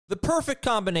The perfect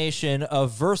combination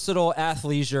of versatile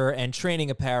athleisure and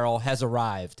training apparel has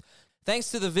arrived.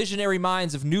 Thanks to the visionary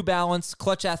minds of New Balance,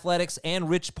 Clutch Athletics, and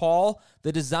Rich Paul,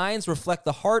 the designs reflect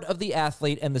the heart of the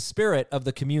athlete and the spirit of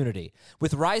the community.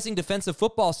 With rising defensive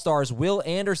football stars Will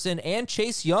Anderson and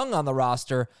Chase Young on the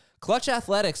roster, Clutch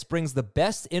Athletics brings the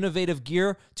best innovative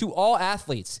gear to all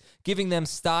athletes, giving them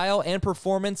style and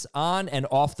performance on and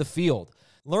off the field.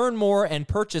 Learn more and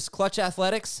purchase Clutch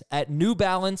Athletics at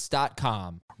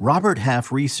newbalance.com. Robert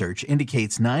Half research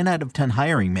indicates 9 out of 10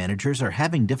 hiring managers are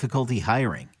having difficulty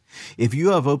hiring. If you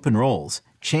have open roles,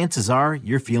 chances are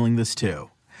you're feeling this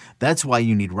too. That's why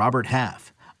you need Robert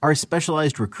Half. Our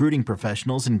specialized recruiting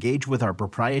professionals engage with our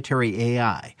proprietary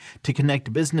AI to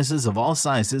connect businesses of all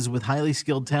sizes with highly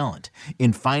skilled talent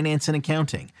in finance and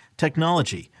accounting,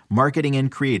 technology, marketing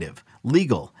and creative,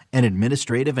 legal, and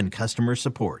administrative and customer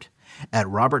support. At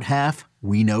Robert Half,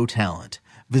 we know talent.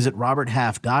 Visit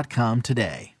roberthalf.com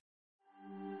today.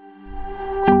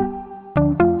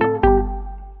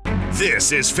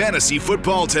 This is Fantasy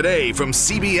Football Today from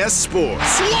CBS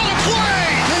Sports. What a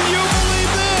play! Can you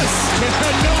believe this?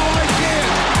 No, I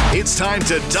can't. It's time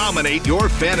to dominate your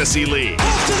fantasy league.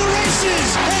 Off to the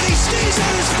races, and he stays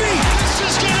on his feet. This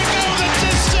is going to go the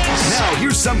distance. Now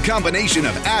here's some combination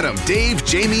of Adam, Dave,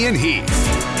 Jamie, and Heath.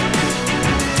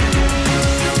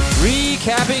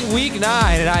 Recapping week 9,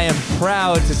 and I am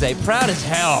proud as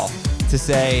hell to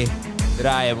say that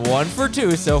I am 1 for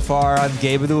 2 so far on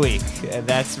Game of the Week. And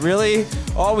that's really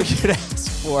all we could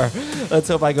ask for. Let's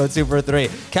hope I go 2 for 3.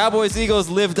 Cowboys-Eagles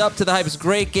lived up to the hype. It was a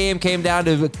great game, came down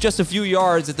to just a few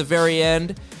yards at the very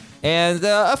end. And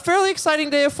a fairly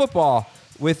exciting day of football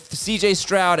with CJ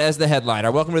Stroud as the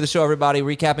headliner. Welcome to the show, everybody.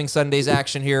 Recapping Sunday's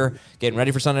action here, getting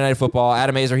ready for Sunday Night Football.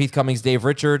 Adam Azer, Heath Cummings, Dave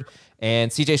Richard.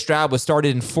 And CJ Stroud was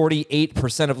started in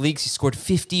 48% of leagues. He scored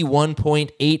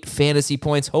 51.8 fantasy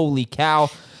points. Holy cow.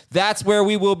 That's where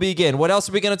we will begin. What else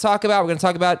are we going to talk about? We're going to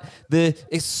talk about the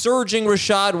surging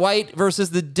Rachaad White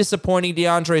versus the disappointing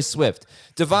DeAndre Swift.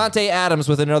 Devontae Adams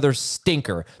with another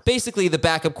stinker. Basically, the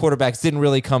backup quarterbacks didn't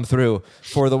really come through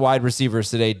for the wide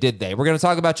receivers today, did they? We're going to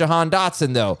talk about Jahan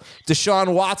Dotson, though.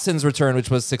 Deshaun Watson's return,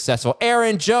 which was successful.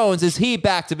 Aaron Jones, is he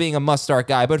back to being a must-start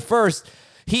guy? But first,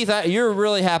 Heath, you're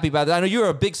really happy about that. I know you're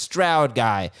a big Stroud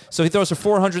guy. So he throws for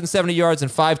 470 yards and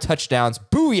 5 touchdowns.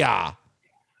 Booyah!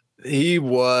 He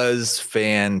was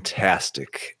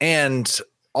fantastic. And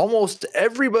almost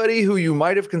everybody who you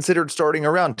might have considered starting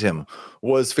around him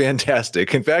was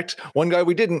fantastic. In fact, one guy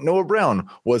we didn't, Noah Brown,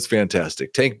 was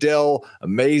fantastic. Tank Dell,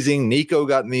 amazing. Nico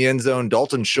got in the end zone.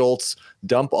 Dalton Schultz,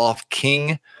 dump off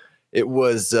King. It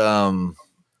was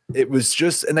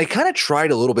just, and they kind of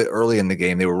tried a little bit early in the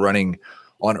game. They were running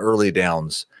on early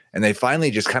downs, and they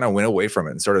finally just kind of went away from it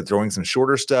and started throwing some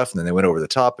shorter stuff, and then they went over the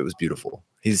top. It was beautiful.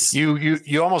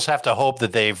 You almost have to hope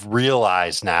that they've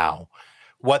realized now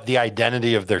what the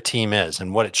identity of their team is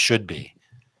and what it should be.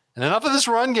 And enough of this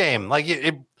run game. Like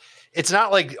it's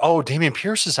not like, oh, Dameon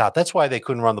Pierce is out. That's why they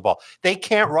couldn't run the ball. They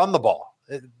can't run the ball.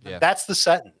 Yeah. That's the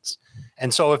sentence.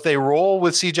 And so if they roll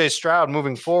with CJ Stroud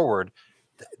moving forward,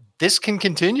 this can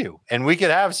continue, and we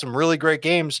could have some really great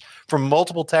games from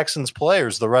multiple Texans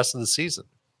players the rest of the season.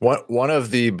 One of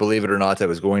the believe it or not that I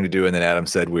was going to do, and then Adam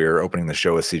said we were opening the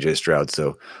show with CJ Stroud,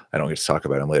 so I don't get to talk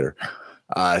about him later.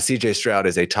 CJ Stroud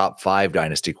is a top 5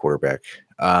 dynasty quarterback.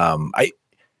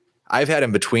 I've had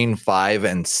him between 5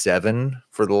 and 7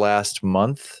 for the last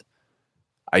month.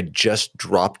 I just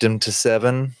dropped him to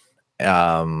 7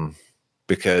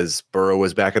 because Burrow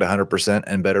was back at 100%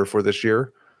 and better for this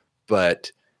year.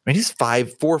 But I mean, he's 4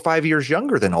 or 5 years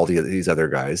younger than all these other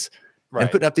guys. Right.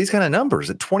 And putting up these kind of numbers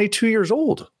at 22 years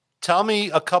old. Tell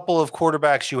me a couple of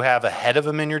quarterbacks you have ahead of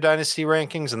him in your dynasty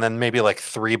rankings, and then maybe like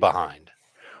 3 behind.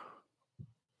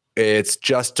 It's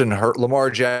Lamar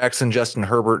Jackson, Justin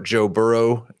Herbert, Joe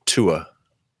Burrow, Tua.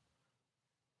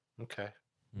 Okay.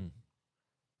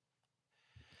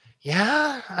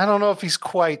 Yeah, I don't know if he's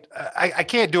quite. I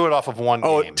can't do it off of one game.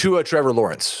 Oh, Tua, Trevor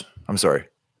Lawrence. I'm sorry.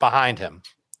 Behind him.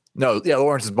 No, yeah,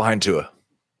 Lawrence is behind Tua.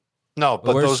 No,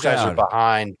 but those guys are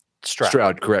behind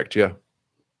Stroud, correct, yeah.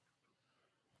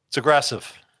 It's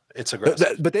aggressive.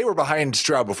 But they were behind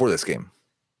Stroud before this game.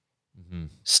 Mm-hmm.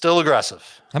 Still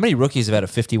aggressive. How many rookies have had a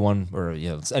 51 or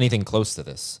anything close to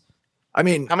this? I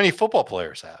mean, how many football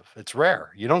players have? It's rare.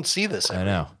 You don't see this. I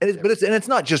know. But it's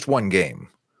not just one game.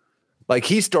 Like,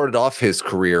 he started off his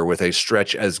career with a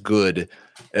stretch as good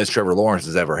as Trevor Lawrence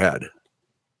has ever had.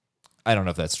 I don't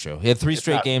know if that's true. He had 3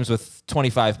 straight games with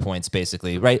 25 points,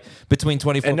 basically, right? Between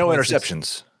 24 and no points,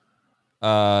 interceptions.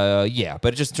 Yeah,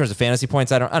 but just in terms of fantasy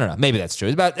points, I don't know. Maybe that's true.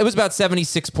 It was about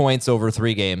 76 points over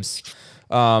 3 games.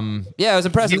 Yeah, it was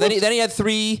impressive. Then he had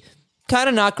 3 kind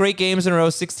of not great games in a row,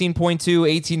 16.2,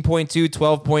 18.2,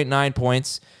 12.9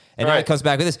 points. And now he comes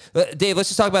back with this. Dave, let's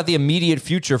just talk about the immediate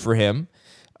future for him.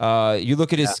 You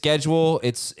look at his schedule;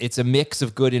 it's a mix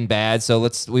of good and bad. So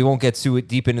we won't get too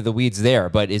deep into the weeds there.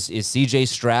 But is CJ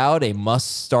Stroud a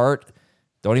must start?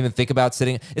 Don't even think about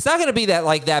sitting. It's not going to be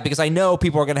like that because I know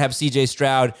people are going to have CJ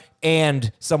Stroud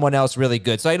and someone else really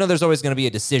good. So I know there's always going to be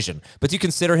a decision. But do you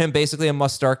consider him basically a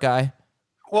must start guy?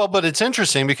 Well, but it's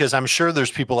interesting because I'm sure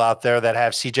there's people out there that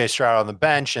have CJ Stroud on the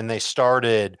bench and they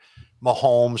started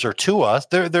Mahomes or Tua.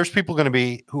 There's people going to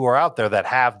be who are out there that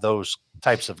have those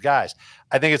types of guys.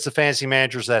 I think it's the fantasy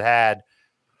managers that had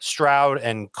Stroud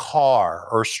and Carr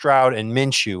or Stroud and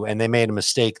Minshew, and they made a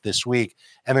mistake this week.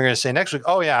 And they're going to say next week,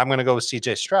 oh, yeah, I'm going to go with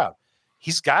CJ Stroud.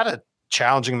 He's got a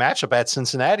challenging matchup at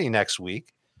Cincinnati next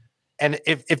week. And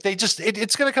if they just,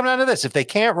 it's going to come down to this. If they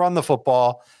can't run the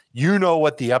football, you know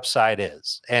what the upside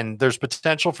is. And there's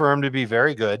potential for him to be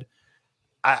very good.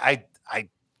 I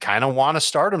kind of want to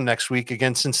start him next week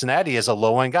against Cincinnati as a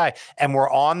low-end guy. And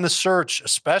we're on the search,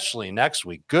 especially next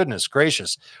week. Goodness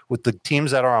gracious, with the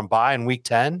teams that are on bye in week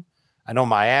 10. I know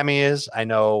Miami is. I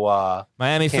know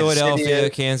Miami, Kansas Philadelphia,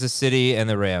 Kansas City, and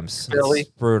the Rams. Philly. It's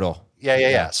brutal.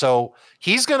 Yeah. So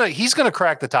he's gonna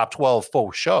crack the top 12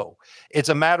 for show. It's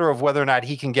a matter of whether or not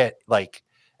he can get like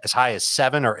as high as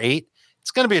 7 or 8.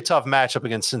 It's going to be a tough matchup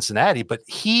against Cincinnati, but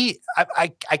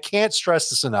I can't stress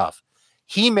this enough.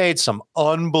 He made some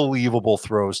unbelievable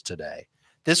throws today.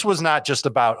 This was not just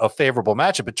about a favorable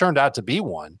matchup. It turned out to be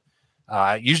one.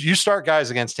 You start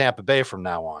guys against Tampa Bay from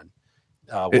now on.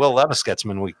 Will Levis gets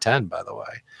him in week 10, by the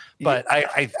way. But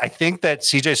I think that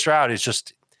CJ Stroud is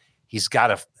he's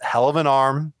got a hell of an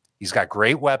arm. He's got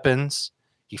great weapons.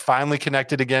 He finally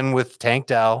connected again with Tank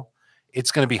Dell.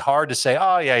 It's going to be hard to say,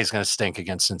 oh, yeah, he's going to stink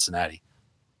against Cincinnati.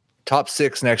 Top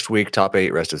 6 next week, top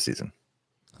 8 rest of the season.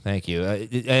 Thank you.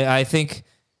 I think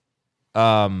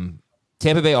Tampa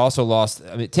Bay also lost.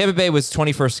 I mean, Tampa Bay was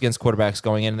 21st against quarterbacks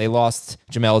going in. And they lost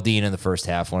Jamel Dean in the first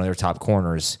half, one of their top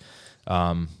corners.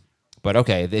 But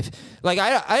okay,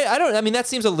 I don't. I mean, that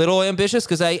seems a little ambitious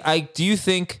because I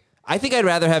think I'd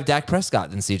rather have Dak Prescott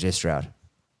than CJ Stroud.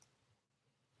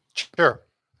 Sure,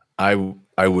 I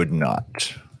would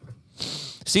not.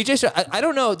 CJ Stroud. I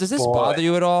don't know. Does this bother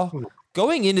you at all?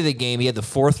 Going into the game, he had the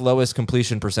 4th lowest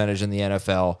completion percentage in the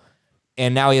NFL,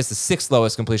 and now he has the 6th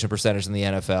lowest completion percentage in the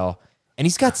NFL. And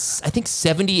he's got, I think,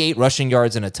 78 rushing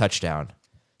yards and a touchdown.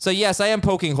 So yes, I am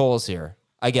poking holes here.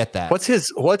 I get that. What's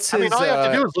his? I mean, all you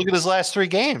have to do is look at his last 3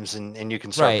 games, and you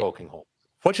can start poking holes.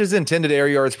 What's his intended air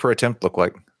yards per attempt look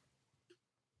like?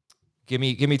 Give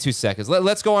me 2 seconds.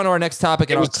 Let's go on to our next topic.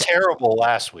 It was terrible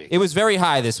last week. It was very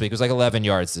high this week. It was like 11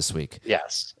 yards this week.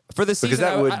 Yes. For the season, because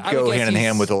that would go hand in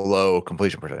hand with a low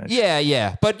completion percentage.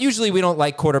 Yeah. But usually we don't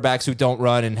like quarterbacks who don't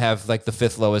run and have like the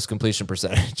 5th lowest completion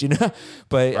percentage, you know?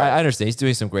 But I understand. He's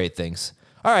doing some great things.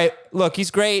 All right. Look,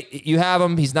 he's great. You have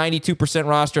him. He's 92%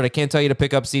 rostered. I can't tell you to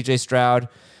pick up CJ Stroud.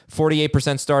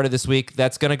 48% started this week.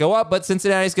 That's going to go up, but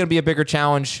Cincinnati's going to be a bigger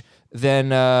challenge than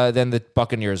the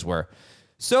Buccaneers were.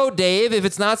 So, Dave, if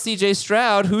it's not CJ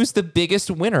Stroud, who's the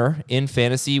biggest winner in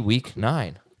fantasy week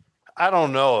 9? I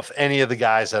don't know if any of the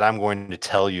guys that I'm going to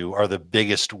tell you are the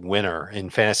biggest winner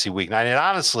in fantasy week 9. And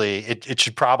honestly, it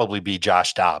should probably be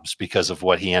Josh Dobbs because of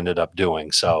what he ended up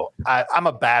doing. So I'm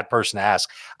a bad person to ask.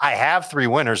 I have 3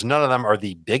 winners. None of them are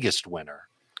the biggest winner.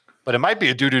 But it might be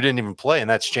a dude who didn't even play, and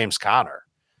that's James Conner.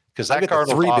 Because that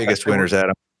Cardinals 3 biggest winners,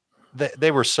 Adam.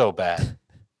 They were so bad.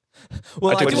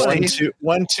 Well, I took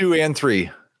 1, 2, and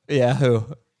 3. Yeah, who?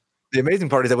 The amazing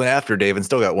part is that went after Dave and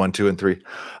still got 1, 2, and 3.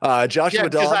 Joshua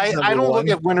Dobbs. I don't look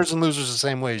at winners and losers the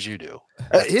same way as you do.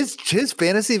 His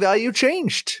fantasy value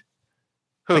changed.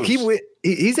 Who's? Like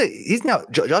he's now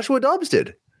Joshua Dobbs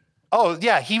did. Oh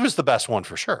yeah, he was the best one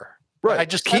for sure. Right. I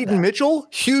just Keaton Mitchell,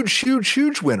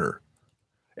 huge winner.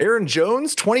 Aaron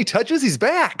Jones, 20 touches, he's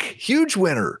back. Huge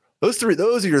winner. Those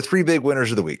are your 3 big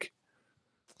winners of the week.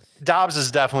 Dobbs is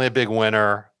definitely a big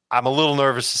winner. I'm a little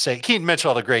nervous to say Keaton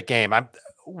Mitchell had a great game.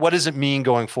 What does it mean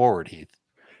going forward, Heath?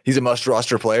 He's a must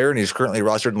roster player, and he's currently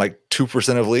rostered in like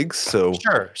 2% of leagues. So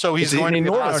sure. So he's going to be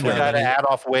the guy to add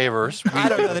off waivers. I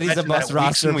don't know that he's a must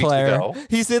roster player.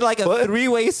 He's in like a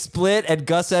 3-way split, and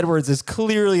Gus Edwards is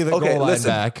clearly the goal line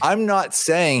back. I'm not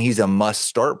saying he's a must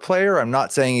start player. I'm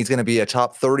not saying he's going to be a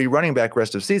top 30 running back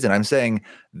rest of season. I'm saying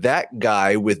that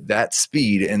guy with that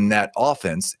speed and that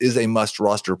offense is a must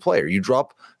roster player. You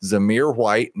drop Zamir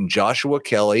White and Joshua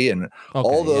Kelly and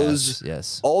all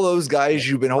those guys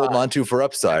you've been holding on to for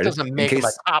upside. That doesn't make him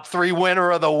a top 3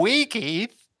 winner of the week,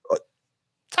 Heath.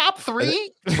 Top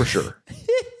 3 for sure.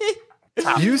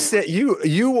 You said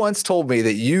you once told me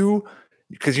that you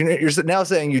because you're now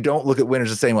saying you don't look at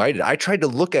winners the same way I did. I tried to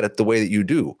look at it the way that you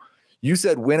do. You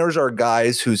said winners are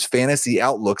guys whose fantasy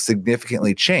outlook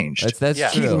significantly changed. That's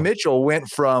true. Keaton Mitchell went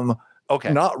from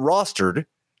not rostered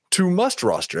to must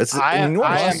roster. It's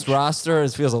enormous. Must roster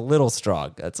feels a little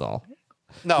strong. That's all.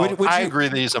 No, I agree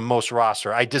that he's a most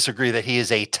roster. I disagree that he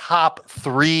is a top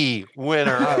 3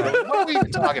 winner. What are we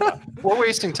even talking about? We're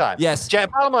wasting time. Yes.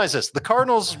 Bottom line is this: the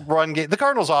Cardinals run game. The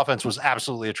Cardinals offense was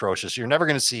absolutely atrocious. You're never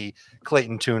going to see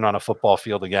Clayton Tune on a football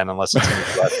field again unless it's in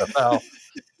the NFL.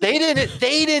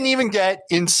 They didn't even get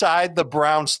inside the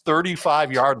Browns'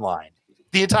 35-yard line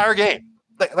the entire game.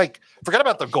 Like, forget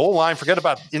about the goal line, forget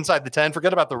about inside the 10,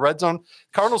 forget about the red zone.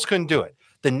 Cardinals couldn't do it.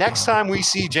 The next time we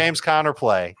see James Conner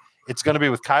play, it's going to be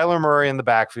with Kyler Murray in the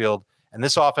backfield, and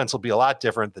this offense will be a lot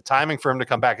different. The timing for him to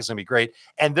come back is going to be great.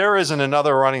 And there isn't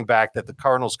another running back that the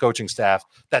Cardinals coaching staff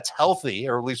that's healthy,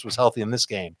 or at least was healthy in this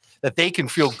game, that they can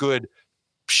feel good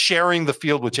sharing the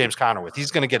field with James Conner with.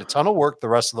 He's going to get a ton of work the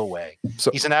rest of the way.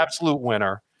 So he's an absolute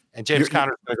winner. And James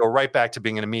Conner is going to go right back to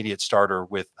being an immediate starter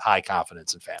with high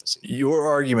confidence in fantasy. Your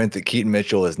argument that Keaton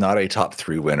Mitchell is not a top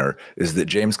 3 winner is that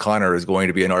James Conner is going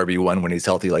to be an RB1 when he's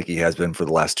healthy like he has been for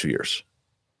the last 2 years.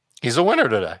 He's a winner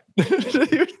today.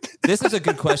 This is a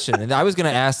good question, and I was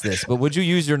going to ask this, but would you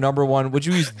use the number one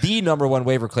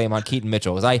waiver claim on Keaton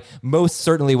Mitchell? Because I most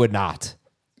certainly would not.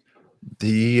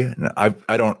 I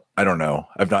don't know.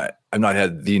 I've not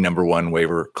had the number 1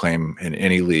 waiver claim in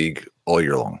any league all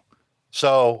year long.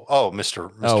 So,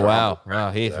 Mr. Oh,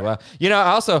 wow, Heath. Wow.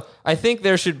 I think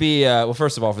there should be,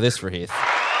 first of all, for Heath.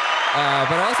 But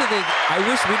I also think I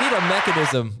wish we need a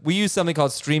mechanism. We use something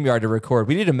called StreamYard to record.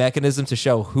 We need a mechanism to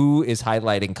show who is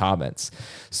highlighting comments.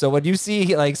 So when you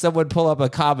see like someone pull up a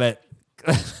comment,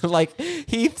 like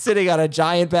Heath sitting on a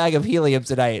giant bag of helium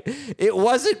tonight, it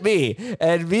wasn't me.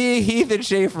 And me, Heath, and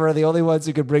Schaefer are the only ones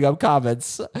who can bring up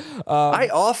comments. I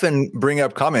often bring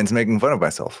up comments making fun of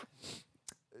myself.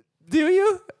 Do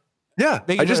you? Yeah,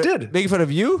 I just did. Making fun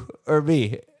of you or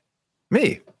me?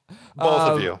 Me. Both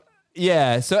of you.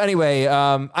 Yeah. So anyway,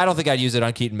 I don't think I'd use it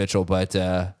on Keaton Mitchell, but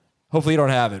hopefully you don't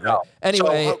have it. Right? No.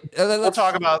 Anyway, we'll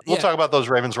talk about those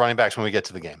Ravens running backs when we get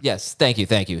to the game. Yes. Thank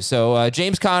you. So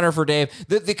James Conner for Dave.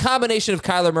 The combination of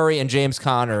Kyler Murray and James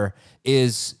Conner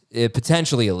is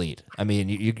potentially elite. I mean,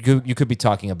 you could be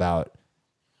talking about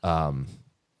a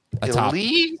top.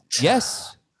 Elite?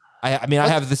 Yes. I mean, I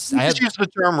have this. I have used the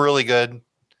term really good.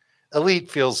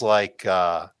 Elite feels like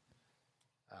I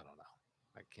don't know.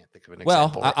 I can't think of an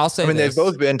example. Well, I'll say. They've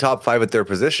both been top 5 at their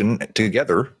position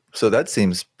together, so that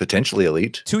seems potentially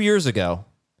elite. 2 years ago,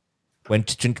 when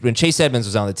Chase Edmonds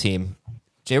was on the team,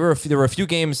 there were a few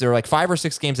games. There were like 5 or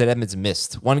 6 games that Edmonds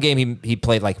missed. One game he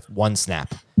played like 1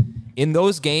 snap. In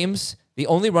those games, the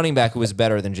only running back who was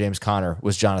better than James Conner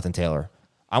was Jonathan Taylor.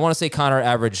 I want to say Conner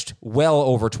averaged well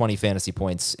over 20 fantasy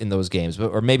points in those games,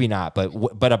 or maybe not,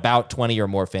 but about 20 or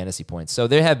more fantasy points. So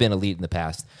there have been elite in the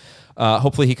past.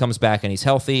 Hopefully he comes back and he's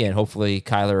healthy, and hopefully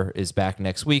Kyler is back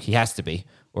next week. He has to be,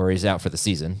 or he's out for the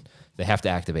season. They have to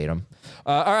activate him.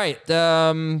 All right.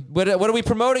 What are we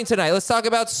promoting tonight? Let's talk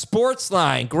about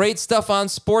Sportsline. Great stuff on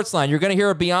Sportsline. You're going to hear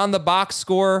a Beyond the Box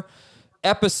Score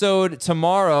episode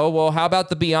tomorrow. Well, how about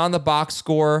the Beyond the Box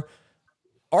Score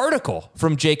article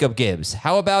from Jacob Gibbs?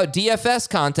 How about DFS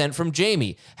content from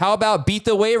Jamie? How about Beat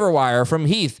the Waiver Wire from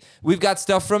Heath? We've got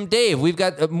stuff from Dave. We've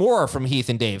got more from Heath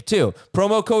and Dave too.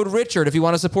 Promo code Richard if you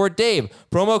want to support Dave.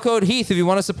 Promo code Heath if you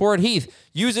want to support Heath.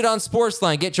 Use it on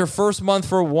Sportsline. Get your first month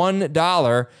for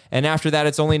 $1, and after that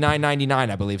it's only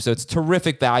 $9.99, I believe. So it's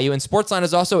terrific value. And Sportsline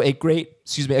is also a great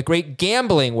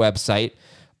gambling website.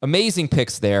 Amazing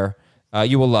picks there.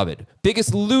 You will love it.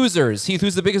 Biggest losers. Heath,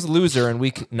 who's the biggest loser in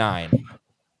week 9?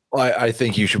 I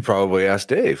think you should probably ask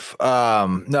Dave.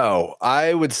 No,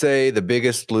 I would say the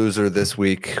biggest loser this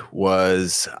week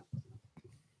was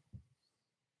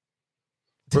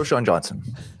Roschon Johnson.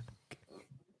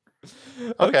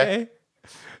 Okay.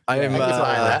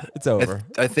 It's over.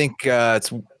 I think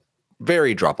it's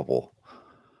very droppable.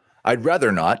 I'd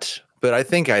rather not, but I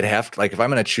think I'd have to, like, if I'm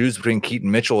going to choose between Keaton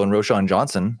Mitchell and Roschon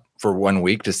Johnson for 1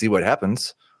 week to see what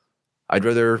happens, I'd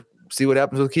rather see what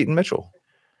happens with Keaton Mitchell.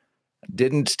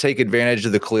 Didn't take advantage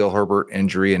of the Khalil Herbert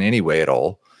injury in any way at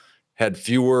all. Had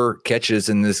fewer catches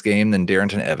in this game than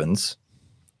Darrington Evans.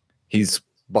 He's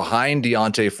behind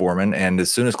Deontay Foreman, and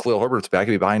as soon as Khalil Herbert's back,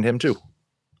 he'll be behind him too. I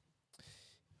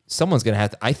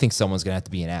think someone's going to have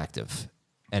to be inactive.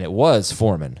 And it was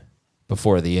Foreman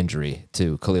before the injury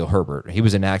to Khalil Herbert. He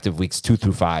was inactive weeks 2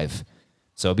 through 5.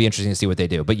 So it'll be interesting to see what they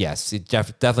do. But yes,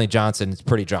 definitely Johnson is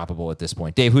pretty droppable at this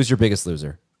point. Dave, who's your biggest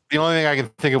loser? The only thing I can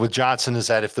think of with Johnson is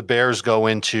that if the Bears go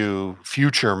into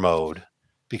future mode,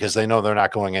 because they know they're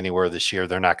not going anywhere this year.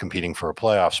 They're not competing for a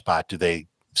playoff spot. Do they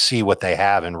see what they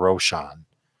have in Roschon?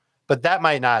 But that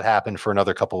might not happen for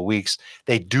another couple of weeks.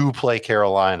 They do play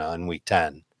Carolina in week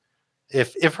 10.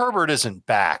 If Herbert isn't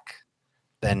back,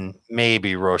 then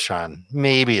maybe Roschon,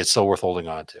 maybe it's still worth holding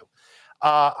on to.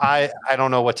 I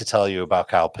don't know what to tell you about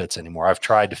Kyle Pitts anymore. I've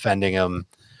tried defending him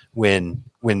when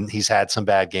he's had some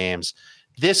bad games.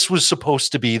 This was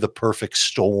supposed to be the perfect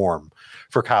storm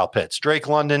for Kyle Pitts. Drake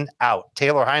London out.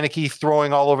 Taylor Heineke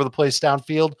throwing all over the place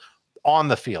downfield, on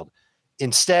the field.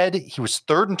 Instead, he was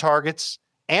third in targets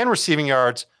and receiving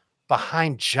yards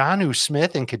behind Jonnu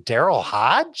Smith and Kadarrell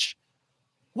Hodge.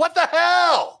 What the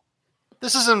hell?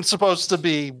 This isn't supposed to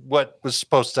be what was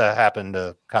supposed to happen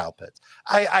to Kyle Pitts.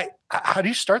 How do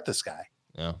you start this guy?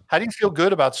 Yeah. How do you feel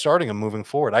good about starting him moving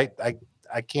forward?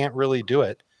 I can't really do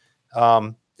it.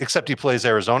 Except he plays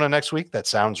Arizona next week. That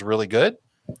sounds really good,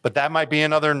 but that might be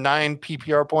another 9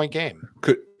 PPR point game.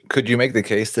 Could you make the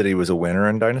case that he was a winner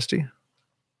in Dynasty?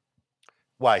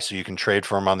 Why? So you can trade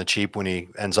for him on the cheap when he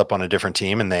ends up on a different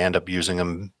team and they end up using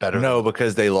him better? No,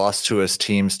 because they lost to his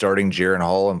team starting Jaron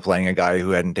Hall and playing a guy who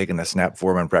hadn't taken a snap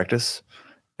for him in practice.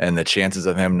 And the chances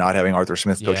of him not having Arthur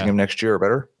Smith coaching him next year are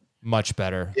better. Much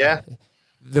better. Yeah.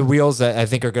 The wheels I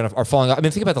think are falling off. I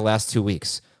mean, think about the last 2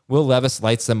 weeks. Will Levis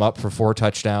lights them up for 4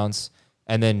 touchdowns,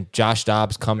 and then Josh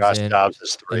Dobbs comes in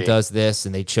and does this,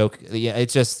 and they choke. Yeah,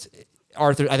 it's just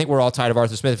Arthur. I think we're all tired of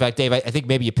Arthur Smith. In fact, Dave, I think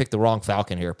maybe you picked the wrong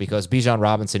Falcon here because Bijan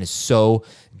Robinson is so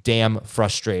damn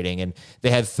frustrating. And they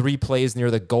had 3 plays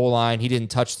near the goal line. He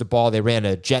didn't touch the ball. They ran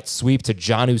a jet sweep to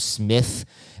Jonnu Smith,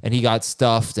 and he got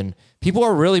stuffed. And people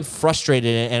are really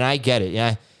frustrated, and I get it.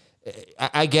 Yeah.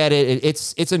 I get it.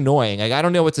 It's annoying. Like, I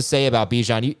don't know what to say about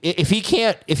Bijan. If he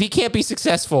can't be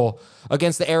successful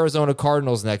against the Arizona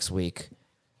Cardinals next week,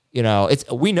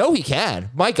 we know he can.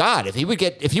 My God, if he would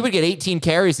get 18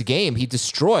 carries a game, he'd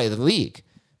destroy the league.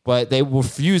 But they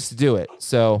refuse to do it.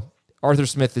 So Arthur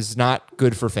Smith is not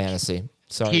good for fantasy.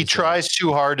 So he tries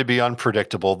too hard to be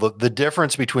unpredictable. The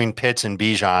difference between Pitts and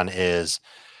Bijan is.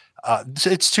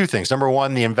 It's 2 things. Number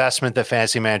 1, the investment that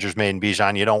fantasy managers made in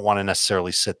Bijan, you don't want to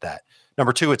necessarily sit that.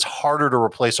 Number 2, it's harder to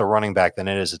replace a running back than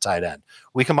it is a tight end.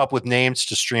 We come up with names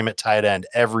to stream at tight end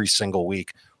every single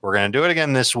week. We're going to do it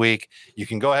again this week. You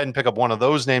can go ahead and pick up one of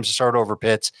those names to start over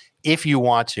Pitts if you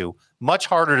want to. Much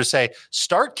harder to say,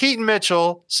 start Keaton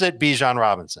Mitchell, sit Bijan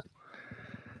Robinson.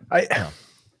 I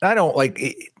don't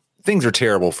things are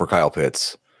terrible for Kyle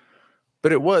Pitts.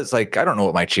 But it was I don't know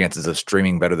what my chances of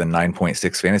streaming better than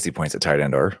 9.6 fantasy points at tight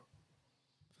end are.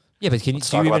 Yeah, but do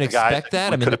you even expect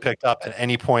that? I mean, could have picked up at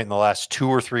any point in the last 2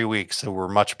 or 3 weeks that were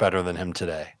much better than him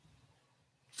today.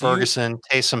 Ferguson,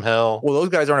 Taysom Hill. Well, those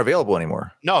guys aren't available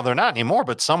anymore. No, they're not anymore,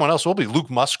 but someone else will be.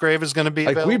 Luke Musgrave is going to be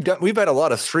available. We've had a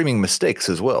lot of streaming mistakes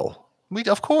as well.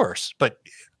 Of course, but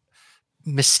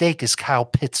mistake is Kyle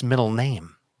Pitts' middle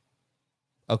name.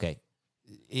 Okay.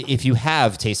 If you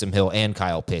have Taysom Hill and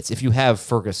Kyle Pitts, if you have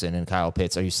Ferguson and Kyle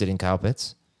Pitts, are you sitting Kyle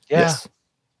Pitts? Yeah. Yes.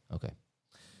 Okay.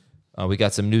 We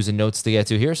got some news and notes to get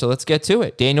to here, so let's get to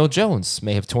it. Daniel Jones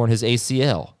may have torn his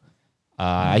ACL.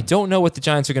 I don't know what the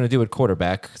Giants are going to do at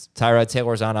quarterback. Tyrod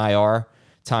Taylor's on IR.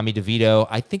 Tommy DeVito.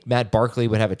 I think Matt Barkley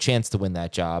would have a chance to win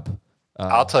that job.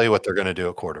 I'll tell you what they're going to do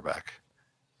at quarterback.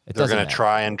 They're going to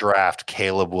try and draft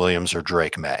Caleb Williams or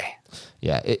Drake May.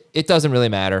 Yeah, it doesn't really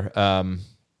matter.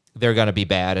 They're going to be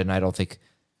bad, and I don't think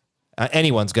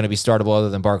anyone's going to be startable other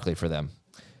than Barkley for them.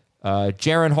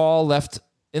 Jaron Hall left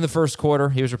in the first quarter.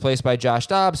 He was replaced by Josh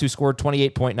Dobbs, who scored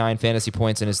 28.9 fantasy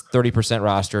points and is 30%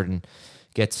 rostered and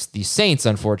gets the Saints,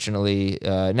 unfortunately,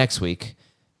 next week.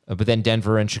 But then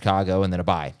Denver and Chicago, and then a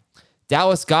bye.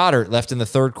 Dallas Goedert left in the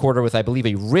third quarter with, I believe,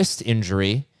 a wrist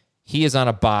injury. He is on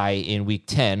a bye in week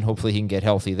 10. Hopefully he can get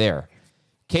healthy there.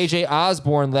 KJ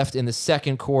Osborne left in the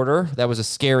second quarter. That was a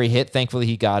scary hit. Thankfully,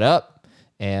 he got up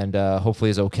and hopefully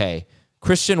is okay.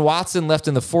 Christian Watson left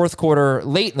in the fourth quarter,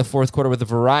 late in the fourth quarter, with a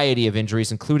variety of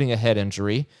injuries, including a head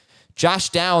injury. Josh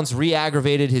Downs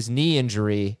re-aggravated his knee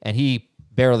injury, and he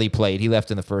barely played. He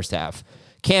left in the first half.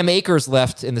 Cam Akers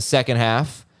left in the second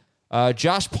half.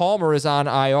 Josh Palmer is on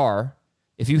IR.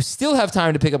 If you still have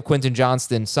time to pick up Quentin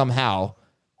Johnston somehow,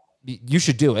 you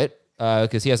should do it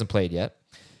because he hasn't played yet.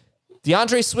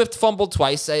 DeAndre Swift fumbled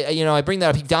twice. I bring that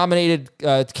up. He dominated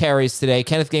carries today.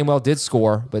 Kenneth Gainwell did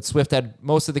score, but Swift had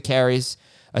most of the carries.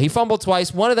 He fumbled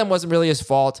twice. One of them wasn't really his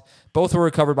fault. Both were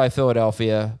recovered by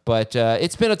Philadelphia, but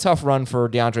it's been a tough run for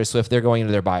DeAndre Swift. They're going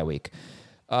into their bye week.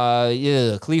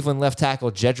 Cleveland left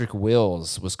tackle Jedrick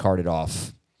Wills was carted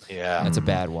off. Yeah. That's a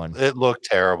bad one. It looked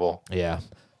terrible. Yeah.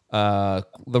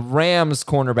 The Rams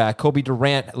cornerback, Kobe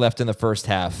Durant, left in the first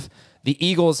half. The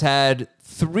Eagles had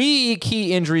 3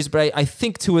 key injuries, but I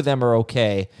think 2 of them are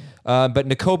okay. But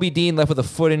Nakobe Dean left with a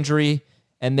foot injury.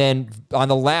 And then on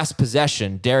the last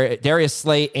possession, Darius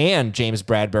Slay and James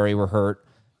Bradbury were hurt.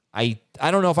 I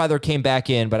don't know if either came back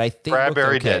in, but I think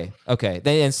Bradbury looked okay. did.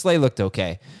 Okay. And Slay looked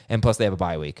okay. And plus they have a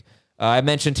bye week. I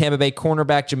mentioned Tampa Bay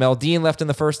cornerback Jamel Dean left in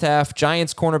the first half.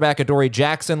 Giants cornerback Adoree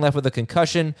Jackson left with a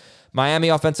concussion. Miami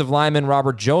offensive lineman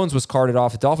Robert Jones was carted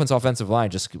off. The Dolphins offensive line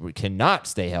just cannot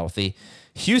stay healthy.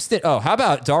 Houston, how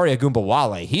about Daria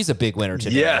Gumbawale? He's a big winner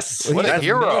today. Yes. What a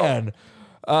hero. Man.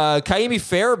 Kaimi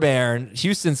Fairbairn,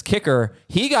 Houston's kicker,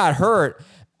 he got hurt.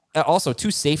 Also,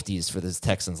 2 safeties for the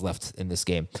Texans left in this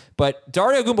game. But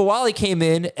Dario Gumbawale came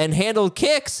in and handled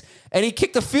kicks, and he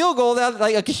kicked a field goal,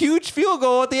 like a huge field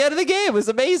goal at the end of the game. It was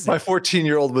amazing. My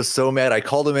 14-year-old was so mad. I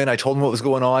called him in. I told him what was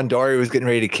going on. Dario was getting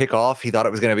ready to kick off. He thought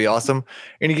it was going to be awesome,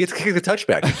 and he gets to kick the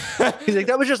touchback. He's like,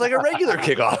 that was just like a regular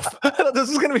kickoff. I thought this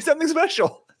was going to be something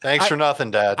special. Thanks for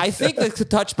nothing, Dad. I think the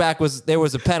touchback there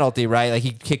was a penalty, right? Like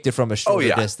he kicked it from a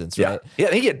shorter distance, right?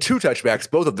 Yeah, he had 2 touchbacks.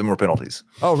 Both of them were penalties.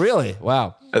 Oh, really?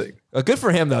 Wow. I think. Good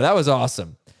for him, though. That was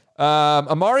awesome.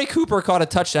 Amari Cooper caught a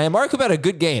touchdown. Amari Cooper had a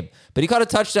good game, but he caught a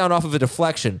touchdown off of a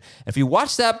deflection. If you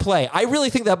watch that play, I really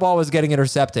think that ball was getting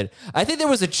intercepted. I think there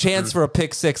was a chance for a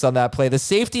pick 6 on that play. The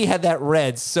safety had that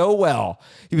read so well.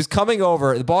 He was coming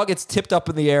over. The ball gets tipped up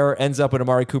in the air, ends up in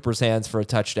Amari Cooper's hands for a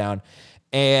touchdown.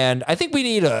 And I think we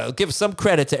need to give some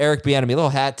credit to Eric Bieniemy. A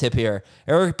little hat tip here.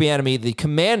 Eric Bieniemy, the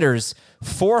Commanders,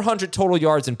 400 total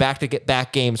yards in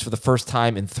back-to-back games for the first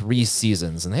time in 3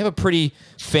 seasons. And they have a pretty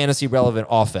fantasy-relevant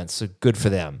offense, so good for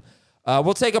them.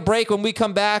 We'll take a break. When we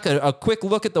come back, a quick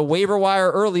look at the waiver wire,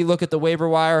 early look at the waiver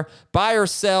wire, buy or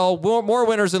sell, more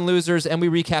winners and losers, and we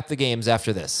recap the games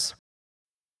after this.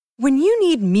 When you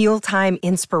need mealtime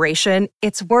inspiration,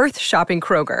 it's worth shopping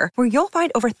Kroger, where you'll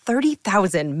find over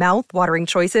 30,000 mouth-watering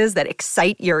choices that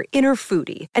excite your inner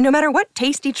foodie. And no matter what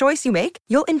tasty choice you make,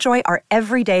 you'll enjoy our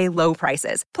everyday low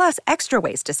prices, plus extra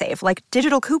ways to save, like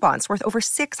digital coupons worth over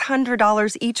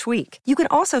 $600 each week. You can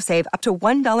also save up to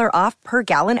 $1 off per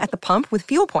gallon at the pump with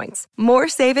fuel points. More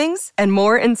savings and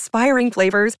more inspiring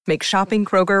flavors make shopping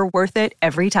Kroger worth it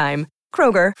every time.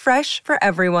 Kroger, fresh for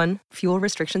everyone. Fuel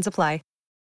restrictions apply.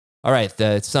 All right,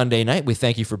 it's Sunday night. We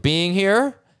thank you for being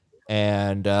here.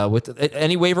 And with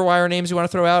any waiver wire names you want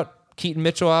to throw out? Keaton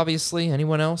Mitchell, obviously.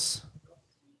 Anyone else?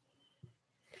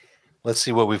 Let's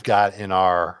see what we've got in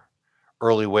our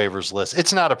early waivers list.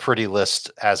 It's not a pretty list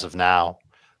as of now.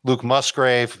 Luke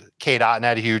Musgrave, Cade Otton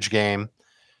had a huge game.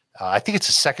 I think it's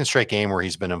a second straight game where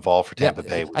he's been involved for Tampa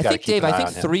Bay. I think, Dave,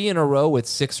 3 in a row with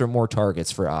 6 or more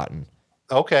targets for Otton.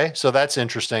 Okay, so that's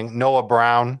interesting. Noah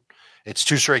Brown. It's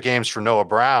 2 straight games for Noah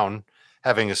Brown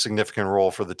having a significant role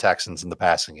for the Texans in the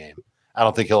passing game. I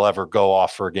don't think he'll ever go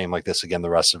off for a game like this again the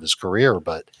rest of his career,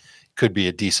 but could be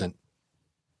a decent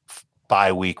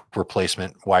bye-week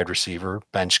replacement wide receiver,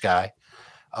 bench guy.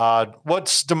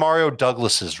 What's Demario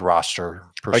Douglas's roster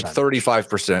percent? Like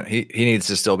 35%. He needs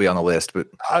to still be on the list, but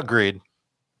Agreed.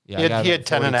 Yeah, he had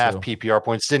 10.5 PPR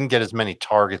points. Didn't get as many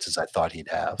targets as I thought he'd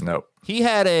have. nope. He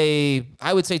had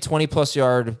I would say, 20-plus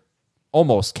yard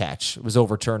almost catch. It was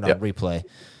overturned on replay.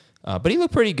 But he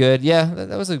looked pretty good. Yeah,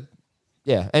 that was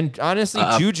And honestly,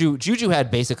 Juju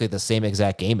had basically the same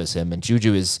exact game as him, and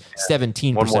Juju is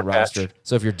 17% rostered.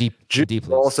 So if you're deep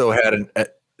Also had an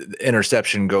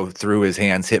interception go through his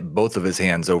hands, hit both of his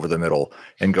hands over the middle,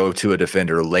 and go to a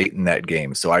defender late in that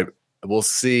game. So we'll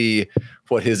see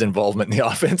what his involvement in the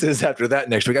offense is after that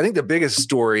next week. I think the biggest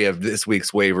story of this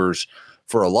week's waivers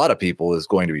for a lot of people is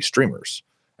going to be streamers.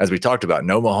 As we talked about,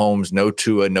 no Mahomes, no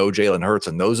Tua, no Jalen Hurts.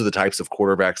 And those are the types of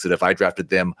quarterbacks that if I drafted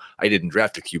them, I didn't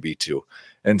draft a QB2.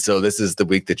 And so this is the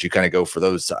week that you kind of go for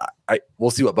those. We'll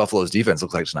see what Buffalo's defense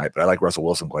looks like tonight, but I like Russell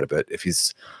Wilson quite a bit if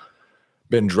he's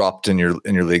been dropped in your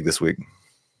league this week.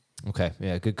 Okay.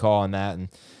 Yeah, good call on that. And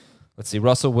let's see.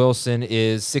 Russell Wilson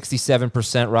is 67%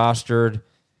 rostered.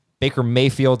 Baker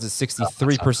Mayfield's is 63%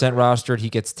 rostered. He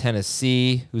gets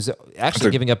Tennessee, who's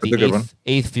actually giving up the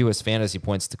eighth fewest fantasy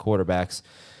points to quarterbacks.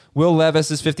 Will Levis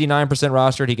is 59%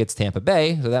 rostered. He gets Tampa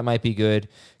Bay, so that might be good.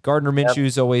 Gardner Minshew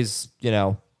is always,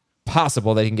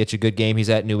 possible that he can get you a good game. He's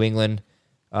at New England.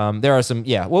 There are some,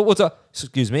 What's up?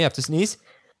 Excuse me, I have to sneeze.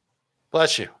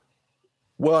 Bless you.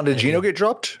 Well, and did Geno get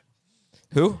dropped?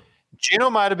 Who? Geno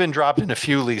might have been dropped in a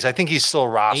few leagues. I think he's still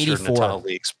rostered 84. in a ton of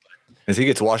leagues. As he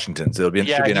gets Washington, so should be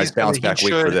a nice bounce back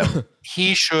week for them.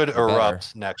 He should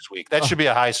erupt next week. That should be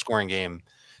a high scoring game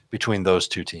between those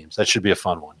two teams. That should be a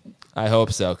fun one. I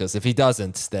hope so, because if he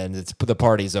doesn't, then the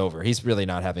party's over. He's really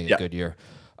not having a good year.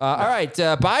 All right,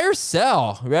 buy or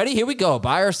sell. Ready? Here we go.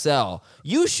 Buy or sell.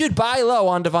 You should buy low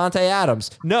on Devontae Adams.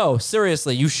 No,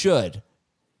 seriously, you should.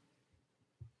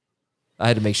 I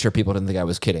had to make sure people didn't think I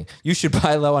was kidding. You should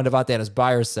buy low on Devontae Adams,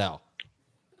 buy or sell.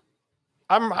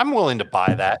 I'm willing to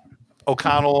buy that.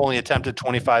 O'Connell only attempted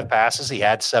 25 passes. He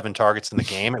had 7 targets in the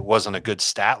game. It wasn't a good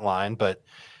stat line, but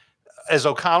as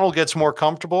O'Connell gets more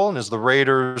comfortable and as the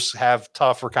Raiders have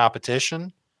tougher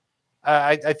competition,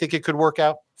 I think it could work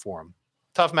out for him.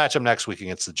 Tough matchup next week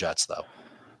against the Jets, though.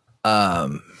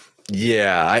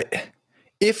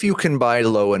 If you can buy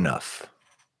low enough,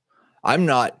 I'm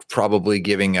not probably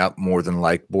giving up more than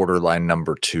like borderline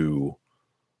number 2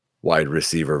 wide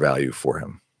receiver value for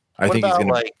him. I think he's going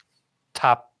to like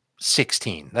top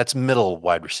 16. That's middle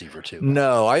wide receiver too.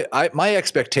 No, my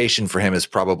expectation for him is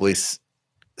probably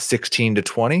 16 to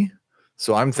 20.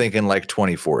 So I'm thinking like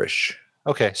 24-ish.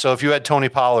 Okay, so if you had Tony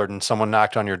Pollard and someone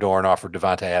knocked on your door and offered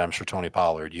Devontae Adams for Tony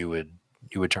Pollard, you would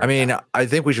turn. I mean, down. I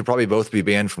think we should probably both be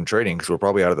banned from trading because we're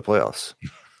probably out of the playoffs.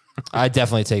 I'd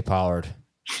definitely take Pollard.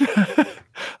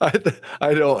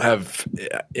 I don't have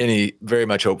very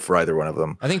much hope for either one of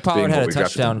them. I think Pollard had a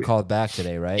touchdown called back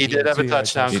today, right? He did have a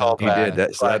touchdown called back. He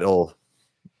did. That'll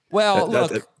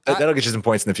get you some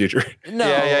points in the future. No,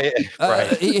 yeah.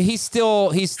 Right. He's still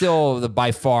the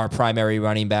by far primary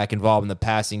running back involved in the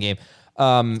passing game.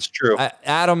 It's true.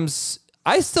 Adams,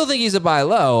 I still think he's a buy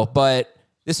low, but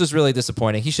this was really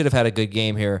disappointing. He should have had a good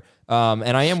game here,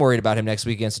 and I am worried about him next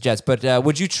week against the Jets. But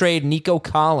would you trade Nico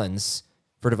Collins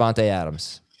for Devontae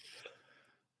Adams?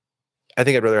 I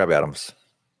think I'd rather have Adams.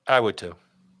 I would too.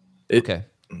 Okay.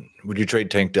 Would you trade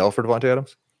Tank Dell for Devontae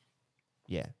Adams?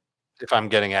 Yeah. If I'm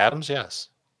getting Adams, yes.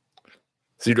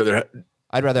 So you'd rather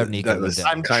I'd rather have Nico. That was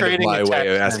I'm kind of trading my a way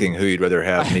of text asking who you'd rather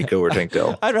have, Nico or Tank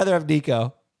Dell. I'd rather have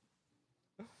Nico.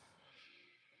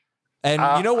 And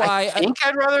you know why? I think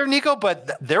I'd rather have Nico,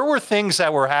 but there were things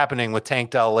that were happening with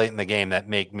Tank Dell late in the game that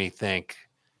make me think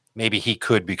maybe he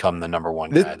could become the number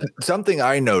 1 guy. Something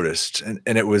I noticed, and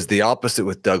it was the opposite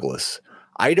with Douglas.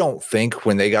 I don't think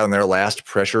when they got on their last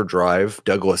pressure drive,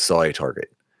 Douglas saw a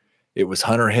target. It was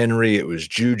Hunter Henry. It was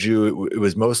Juju. It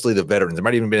was mostly the veterans. There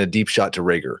might even been a deep shot to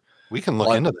Rager. We can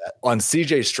look into that. On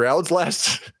CJ Stroud's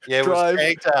last it drive, was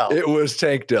Tank Dell. It was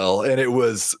Tank Dell, and it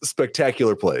was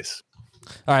spectacular place.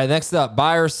 All right, next up,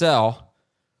 buy or sell.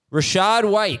 Rachaad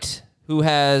White, who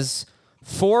has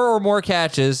 4 or more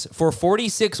catches for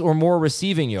 46 or more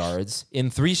receiving yards in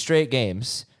 3 straight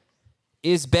games,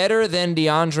 is better than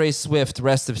DeAndre Swift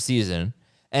rest of season.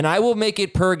 And I will make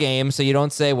it per game so you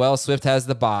don't say, well, Swift has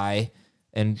the bye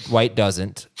and White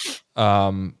doesn't.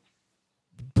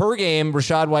 Per game,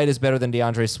 Rachaad White is better than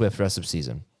DeAndre Swift rest of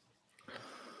season.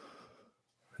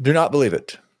 Do not believe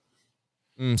it.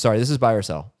 Sorry, this is buy or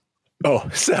sell. Oh,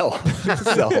 sell.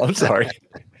 Sell. I'm sorry.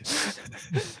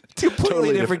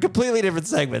 Completely different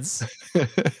segments.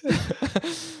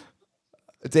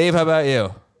 Dave, how about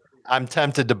you? I'm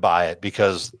tempted to buy it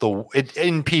because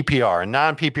in PPR and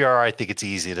non-PPR, I think it's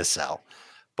easy to sell.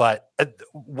 But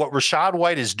what Rachaad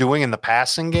White is doing in the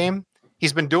passing game,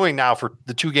 he's been doing now for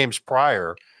the 2 games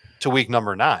prior to week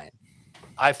number 9.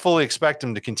 I fully expect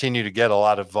him to continue to get a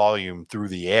lot of volume through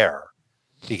the air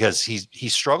because he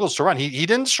struggles to run. He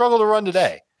didn't struggle to run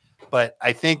today, but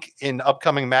I think in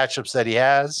upcoming matchups that he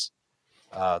has,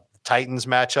 Titans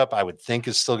matchup, I would think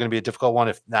is still going to be a difficult one.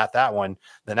 If not that one,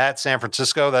 then at San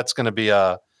Francisco, that's going to be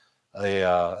a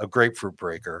grapefruit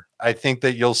breaker. I think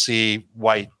that you'll see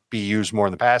White be used more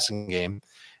in the passing game,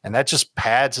 and that just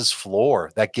pads his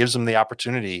floor. That gives him the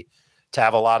opportunity to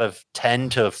have a lot of 10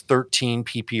 to 13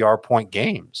 PPR point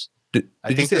games.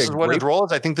 I think this is what his role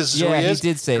is. I think this is who he is. He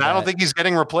did say that. I don't think he's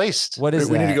getting replaced. What is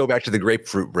We that? need to go back to the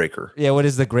grapefruit breaker. Yeah, what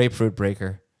is the grapefruit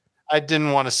breaker? I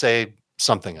didn't want to say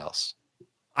something else.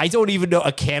 I don't even know.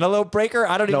 A cantaloupe breaker?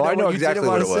 I don't even know. I know what exactly you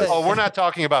what didn't it want to was. say. Oh, we're not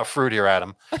talking about fruit here,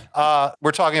 Adam.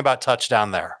 We're talking about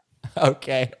touchdown there.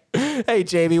 Okay. Hey,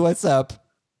 Jamie, what's up?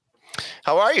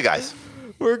 How are you guys?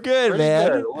 We're good, man.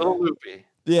 Good. A little loopy.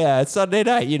 Yeah, it's Sunday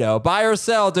night, Buy or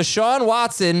sell. Deshaun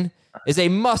Watson is a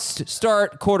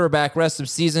must-start quarterback rest of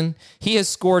season. He has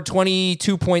scored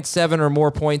 22.7 or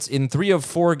more points in 3 of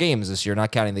 4 games this year,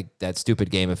 not counting that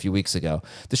stupid game a few weeks ago.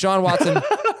 Deshaun Watson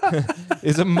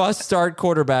is a must-start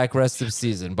quarterback rest of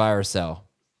season. Buy or sell?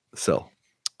 Sell.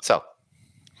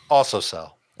 Also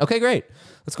sell. Okay, great.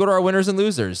 Let's go to our winners and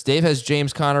losers. Dave has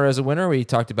James Conner as a winner. We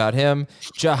talked about him.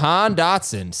 Jahan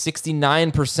Dotson,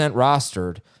 69%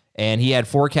 rostered. And he had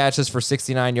 4 catches for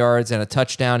 69 yards and a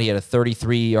touchdown. He had a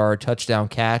 33-yard touchdown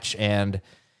catch and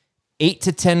 8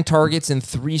 to 10 targets in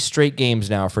 3 straight games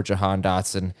now for Jahan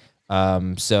Dotson.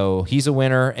 So he's a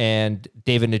winner, and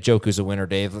David Njoku's a winner.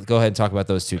 Dave, go ahead and talk about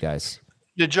those 2 guys.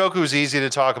 Njoku's easy to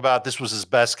talk about. This was his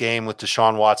best game with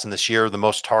Deshaun Watson this year. The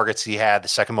most targets he had, the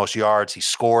second most yards he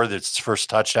scored. It's his first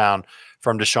touchdown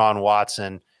from Deshaun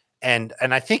Watson. And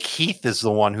I think Heath is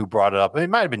the one who brought it up. It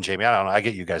might have been Jamie. I don't know. I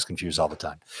get you guys confused all the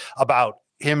time about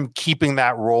him keeping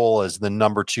that role as the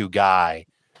number 2 guy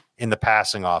in the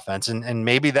passing offense. And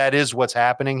maybe that is what's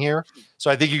happening here. So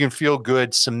I think you can feel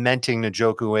good cementing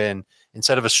Njoku in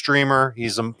instead of a streamer.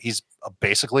 He's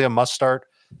basically a must start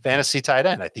fantasy tight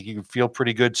end. I think you can feel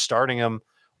pretty good starting him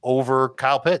over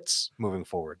Kyle Pitts moving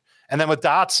forward. And then with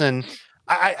Dotson,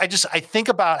 I think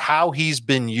about how he's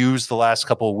been used the last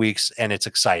couple of weeks, and it's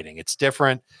exciting. It's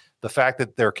different. The fact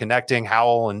that they're connecting,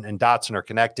 Howell and Dotson are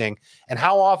connecting, and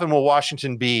how often will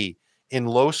Washington be in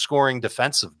low-scoring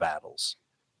defensive battles?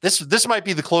 This might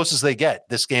be the closest they get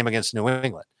this game against New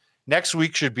England. Next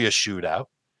week should be a shootout.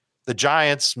 The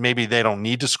Giants, maybe they don't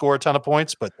need to score a ton of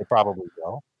points, but they probably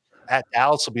will. At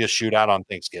Dallas will be a shootout on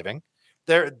Thanksgiving.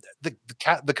 The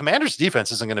Commanders'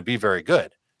 defense isn't going to be very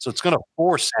good. So it's going to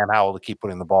force Sam Howell to keep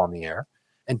putting the ball in the air.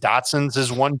 And Dotson's is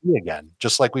 1B again,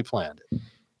 just like we planned it.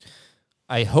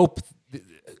 I hope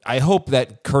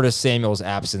that Curtis Samuel's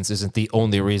absence isn't the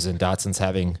only reason Dotson's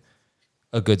having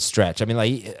a good stretch. I mean,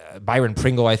 like Byron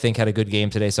Pringle, I think, had a good game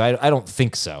today. So I don't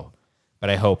think so, but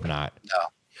I hope not. No.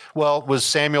 Well, was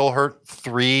Samuel hurt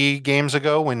 3 games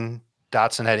ago when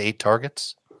Dotson had 8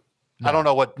 targets? No. I don't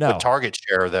know what target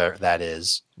share that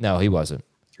is. No, he wasn't.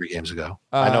 3 games ago.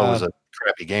 I know it was a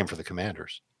crappy game for the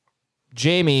Commanders.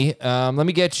 Jamie, let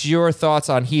me get your thoughts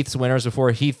on Heath's winners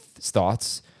before Heath's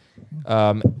thoughts.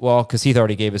 Well, because Heath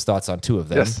already gave his thoughts on 2 of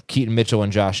them, yes. Keaton Mitchell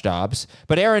and Josh Dobbs.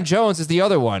 But Aaron Jones is the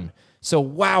other one. So,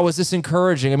 wow, is this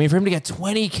encouraging? I mean, for him to get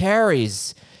 20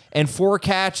 carries and 4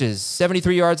 catches,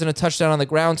 73 yards and a touchdown on the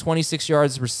ground, 26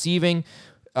 yards receiving.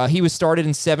 He was started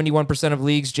in 71% of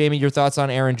leagues. Jamie, your thoughts on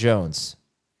Aaron Jones?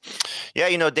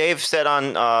 Yeah, Dave said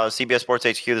on CBS Sports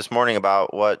HQ this morning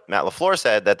about what Matt LaFleur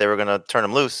said, that they were going to turn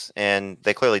him loose, and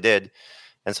they clearly did.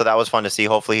 And so that was fun to see.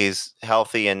 Hopefully he's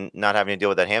healthy and not having to deal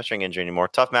with that hamstring injury anymore.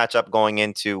 Tough matchup going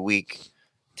into week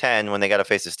 10 when they got to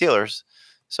face the Steelers.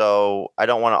 So I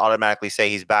don't want to automatically say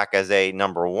he's back as a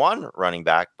number 1 running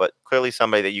back, but clearly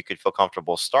somebody that you could feel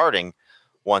comfortable starting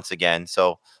once again.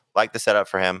 So like the setup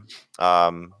for him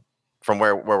from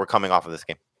where we're coming off of this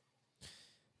game.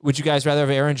 Would you guys rather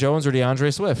have Aaron Jones or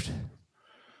DeAndre Swift?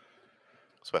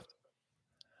 Swift.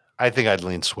 I think I'd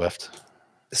lean Swift.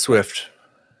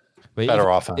 But better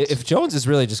offense. If Jones is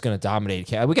really just going to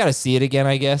dominate, we got to see it again,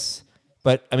 I guess.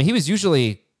 But, I mean, he was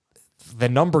usually the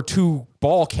number 2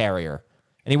 ball carrier,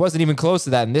 and he wasn't even close to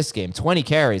that in this game. 20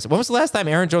 carries. When was the last time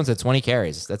Aaron Jones had 20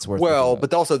 carries? That's worth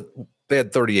but also they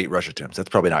had 38 rush attempts. That's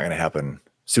probably not going to happen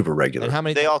super regular. And how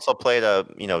many? They also played a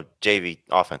JV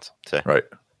offense today. Right.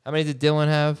 How many did Dylan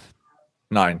have?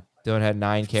 9. Dylan had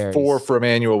 9 carries. 4 for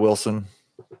Emmanuel Wilson.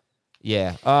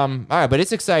 Yeah. All right, but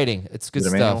it's exciting. It's good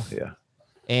stuff. Yeah.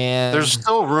 And there's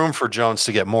still room for Jones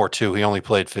to get more too. He only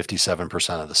played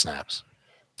 57% of the snaps.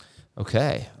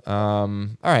 Okay. All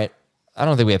right. I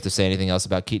don't think we have to say anything else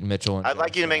about Keaton Mitchell. I'd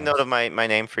like you to make note of my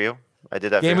name for you. I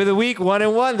did that. Game of the week,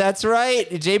 1-1. That's right.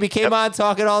 JB came on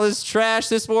talking all this trash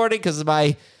this morning because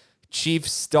my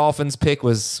Chiefs Dolphins pick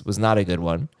was not a good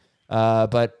one.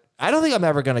 But I don't think I'm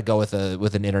ever going to go with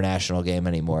an international game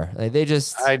anymore. I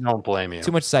don't blame you.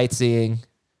 Too much sightseeing,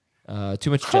 too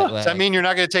much jet lag. Does that mean you're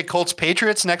not going to take Colts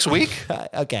Patriots next week?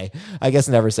 Okay. I guess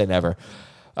never say never.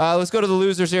 Let's go to the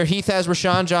losers here. Heath has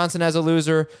Rashawn Johnson as a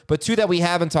loser, but 2 that we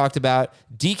haven't talked about.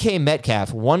 DK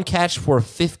Metcalf, 1 catch for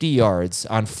 50 yards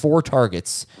on 4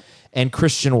 targets, and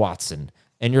Christian Watson.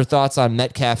 And your thoughts on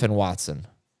Metcalf and Watson?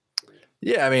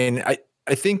 Yeah, I mean,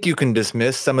 I think you can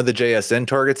dismiss some of the JSN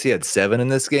targets. He had 7 in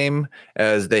this game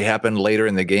as they happened later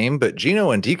in the game, but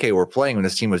Geno and DK were playing when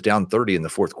this team was down 30 in the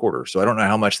 4th quarter. So I don't know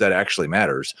how much that actually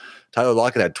matters. Tyler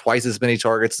Lockett had twice as many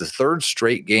targets. The 3rd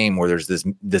straight game where there's this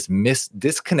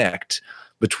disconnect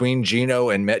between Geno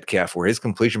and Metcalf, where his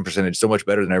completion percentage is so much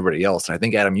better than everybody else. And I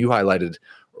think, Adam, you highlighted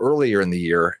earlier in the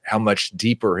year how much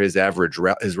deeper his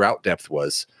route depth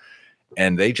was.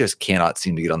 And they just cannot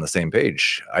seem to get on the same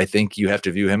page. I think you have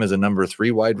to view him as a number 3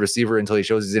 wide receiver until he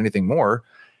shows he's anything more.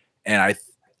 And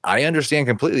I understand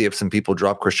completely if some people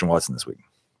drop Christian Watson this week.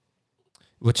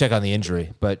 We'll check on the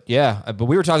injury. But yeah, but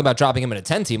we were talking about dropping him in a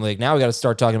 10-team league. Now we got to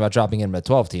start talking about dropping him in a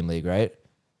 12-team league, right?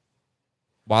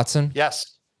 Watson?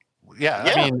 Yes. Yeah,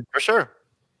 I mean, for sure.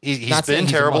 He's been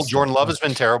terrible. Jordan Love has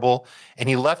been terrible. And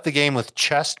he left the game with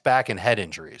chest, back, and head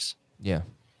injuries. Yeah.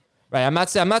 Right. I'm not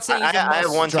saying I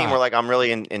have one team where I'm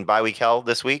really in bye week hell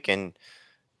this week, and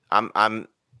I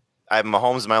have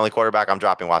Mahomes is my only quarterback. I'm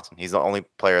dropping Watson. He's the only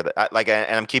player that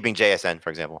and I'm keeping JSN, for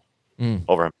example,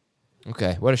 over him.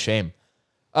 Okay. What a shame.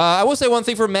 I will say one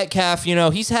thing for Metcalf.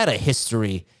 He's had a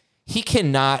history. He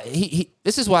cannot.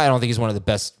 This is why I don't think he's one of the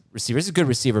best receivers. He's a good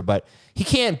receiver, but he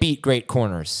can't beat great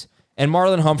corners. And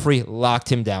Marlon Humphrey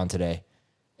locked him down today.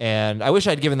 And I wish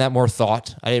I'd given that more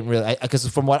thought. I didn't really, because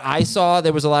from what I saw,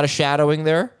 there was a lot of shadowing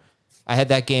there. I had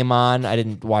that game on. I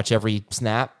didn't watch every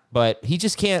snap, but he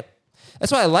just can't.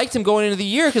 That's why I liked him going into the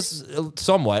year, because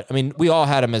somewhat. I mean, we all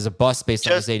had him as a bust based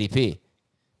on his ADP.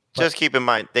 Just keep in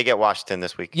mind, they get Washington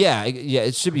this week. Yeah,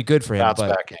 it should be good for him. Bounce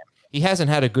but back game. he hasn't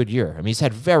had a good year. I mean, he's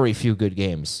had very few good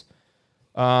games.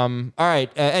 All right.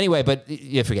 Anyway, but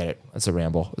yeah, forget it. That's a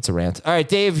ramble. It's a rant. All right,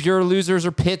 Dave, your losers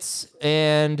are Pitts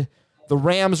and the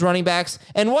Rams running backs.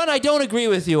 And one I don't agree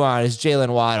with you on is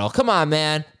Jalen Waddle. Come on,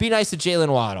 man. Be nice to Jalen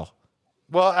Waddle.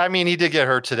 Well, I mean, he did get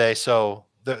hurt today, so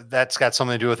that's got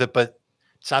something to do with it. But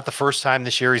it's not the first time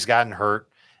this year he's gotten hurt.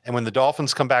 And when the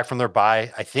Dolphins come back from their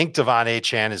bye, I think Devon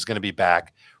Achane is going to be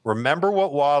back. Remember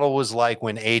what Waddle was like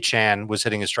when Achane was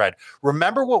hitting his stride.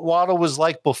 Remember what Waddle was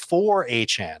like before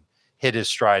Achane hit his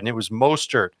stride. And it was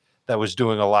Mostert that was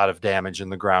doing a lot of damage in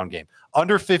the ground game.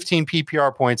 Under 15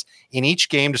 PPR points in each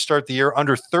game to start the year,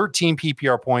 under 13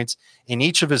 PPR points in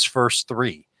each of his first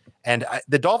 3. And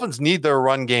the Dolphins need their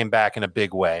run game back in a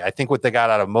big way. I think what they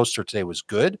got out of Mostert today was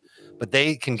good, but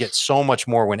they can get so much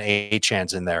more when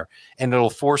Achane's in there. And it'll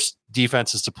force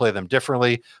defenses to play them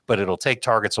differently, but it'll take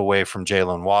targets away from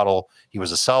Jalen Waddle. He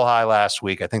was a sell high last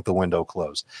week. I think the window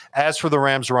closed. As for the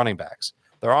Rams running backs,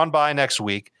 they're on bye next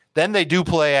week. Then they do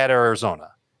play at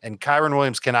Arizona, and Kyron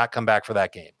Williams cannot come back for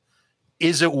that game.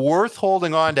 Is it worth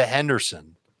holding on to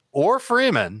Henderson or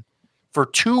Freeman for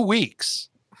 2 weeks,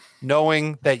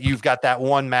 knowing that you've got that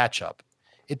one matchup?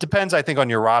 It depends, I think, on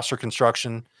your roster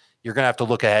construction. You're going to have to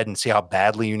look ahead and see how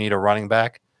badly you need a running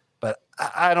back. But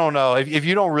I don't know. If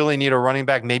you don't really need a running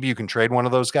back, maybe you can trade one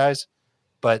of those guys.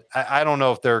 But I don't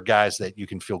know if there are guys that you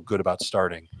can feel good about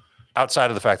starting outside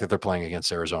of the fact that they're playing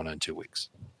against Arizona in 2 weeks.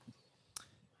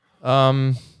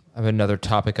 I have another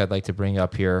topic I'd like to bring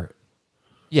up here.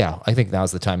 Yeah, I think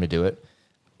now's the time to do it.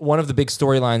 One of the big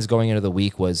storylines going into the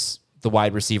week was the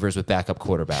wide receivers with backup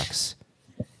quarterbacks.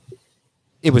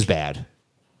 It was bad.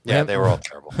 Yeah, they were all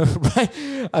terrible.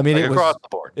 Right? I mean, like across the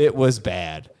board. It was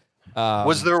bad.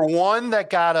 Was there one that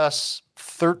got us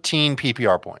 13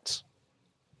 PPR points?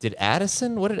 Did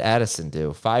Addison? What did Addison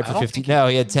do? 5 for 50? No,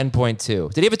 he had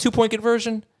 10.2. Did he have a 2-point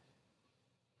conversion?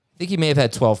 I think he may have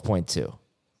had 12.2.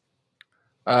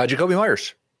 Jacoby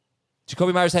Myers.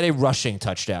 Jacoby Myers had a rushing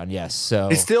touchdown, yes. So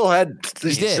He still had.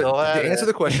 He did. To answer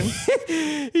the question.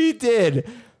 He did.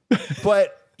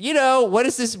 But, what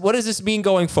does this mean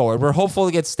going forward? We're hopeful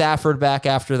to get Stafford back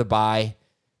after the bye,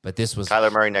 but this was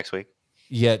Kyler Murray next week.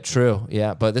 Yeah, true.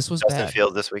 Yeah, but this was Justin bad.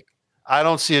 Fields this week. I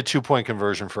don't see a 2-point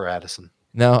conversion for Addison.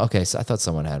 No, okay. So I thought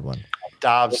someone had one.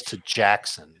 Dobbs to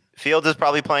Jackson. Fields is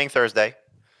probably playing Thursday.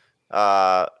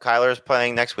 Kyler's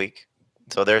playing next week.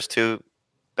 So there's 2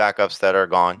 backups that are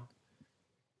gone.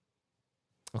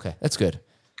 Okay, that's good.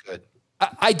 Good.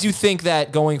 I do think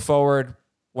that going forward,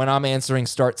 when I'm answering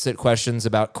start-sit questions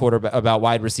about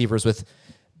wide receivers with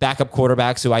backup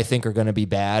quarterbacks who I think are going to be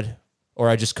bad or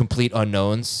are just complete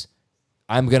unknowns,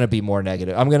 I'm going to be more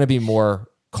negative. I'm going to be more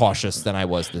cautious than I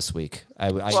was this week.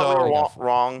 We were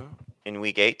wrong in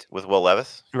week 8 with Will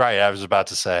Levis. Right, I was about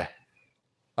to say.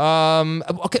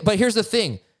 Okay, but here's the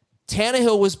thing.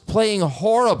 Tannehill was playing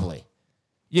horribly.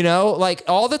 Like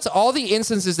all the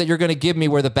instances that you're going to give me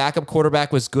where the backup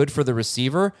quarterback was good for the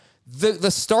receiver, the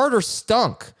starter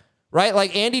stunk, right?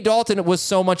 Like Andy Dalton was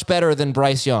so much better than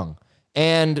Bryce Young.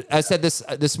 And I said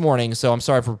this morning, so I'm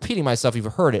sorry for repeating myself. You've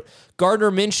heard it.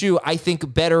 Gardner Minshew, I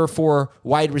think, better for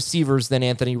wide receivers than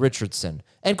Anthony Richardson.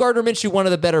 And Gardner Minshew, one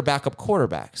of the better backup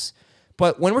quarterbacks.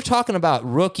 But when we're talking about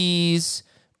rookies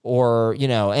or,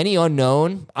 any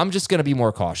unknown, I'm just going to be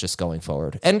more cautious going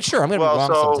forward. And sure, I'm going to be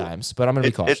wrong sometimes, but I'm going to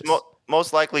be cautious. It's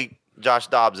most likely Josh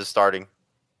Dobbs is starting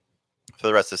for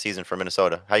the rest of the season for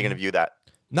Minnesota. How are you going to view that?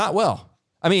 Not well.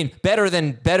 I mean, better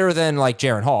than like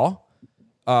Jaren Hall,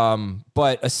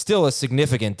 but still a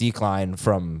significant decline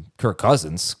from Kirk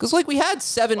Cousins. Because we had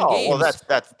 7 games. Well,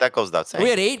 that goes without saying.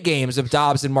 We had 8 games of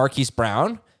Dobbs and Marquise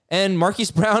Brown, and Marquise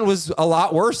Brown was a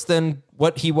lot worse than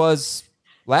what he was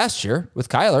last year with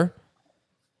Kyler.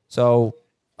 So,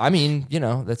 I mean,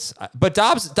 but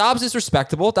Dobbs is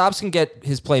respectable. Dobbs can get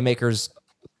his playmakers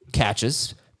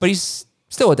catches, but he's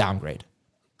still a downgrade.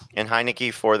 And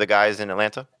Heineke for the guys in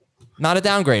Atlanta? Not a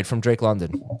downgrade from Drake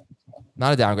London.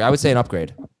 Not a downgrade. I would say an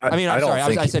upgrade. I don't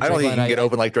think he can get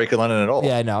open like Drake London at all.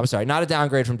 Yeah, no, I'm sorry. Not a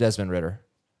downgrade from Desmond Ridder.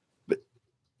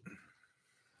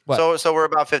 What? So we're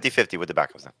about 50-50 with the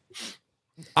backups then.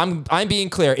 I'm being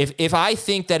clear. If I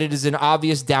think that it is an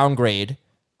obvious downgrade,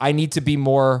 I need to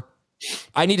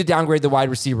downgrade the wide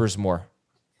receivers more.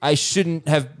 I shouldn't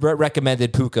have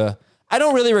recommended Puka. I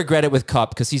don't really regret it with Kupp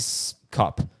because he's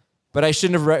Kupp. But I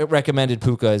shouldn't have recommended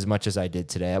Puka as much as I did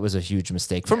today. That was a huge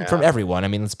mistake from everyone. I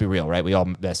mean, let's be real, right? We all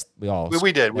missed.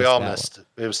 We did. We all missed.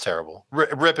 It was terrible.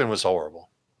 Rippin was horrible.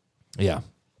 Yeah.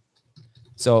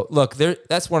 So look,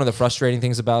 that's one of the frustrating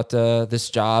things about this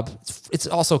job. It's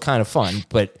also kind of fun,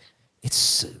 but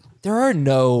there are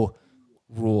no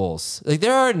rules. Like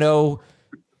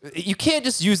you can't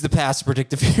just use the past to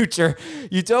predict the future.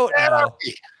 You don't know.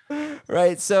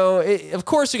 Right. So, of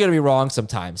course, you're going to be wrong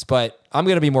sometimes, but I'm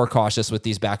going to be more cautious with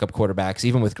these backup quarterbacks,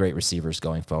 even with great receivers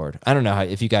going forward. I don't know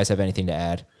if you guys have anything to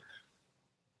add.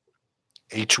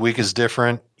 Each week is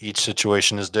different. Each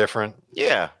situation is different.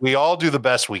 Yeah. We all do the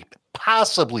best we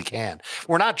possibly can.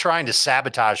 We're not trying to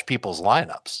sabotage people's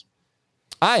lineups.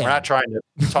 We're not trying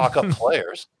to talk up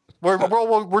players.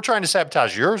 We're trying to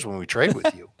sabotage yours when we trade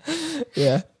with you.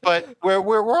 Yeah. But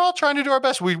we're all trying to do our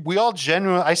best. We all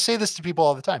genuinely, I say this to people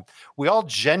all the time. We all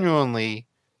genuinely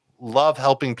love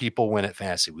helping people win at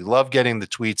fantasy. We love getting the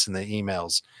tweets and the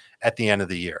emails at the end of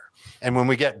the year. And when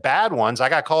we get bad ones, I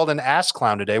got called an ass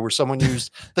clown today where someone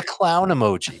used the clown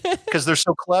emoji because they're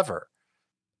so clever.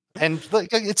 And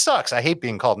it sucks. I hate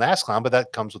being called an ass clown, but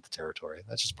that comes with the territory.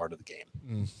 That's just part of the game.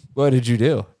 What did you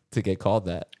do to get called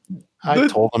that? I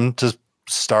told him to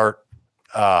start.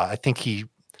 I think he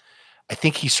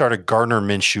started Gardner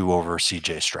Minshew over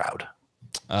CJ Stroud.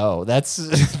 Oh, that's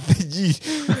was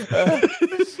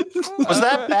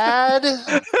that bad?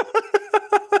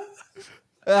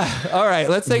 All right,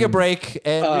 let's take a break.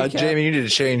 And Jamie, you need to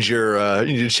change your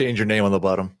name on the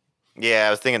bottom. Yeah,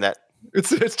 I was thinking that.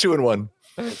 It's 2-1.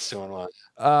 It's 2-1.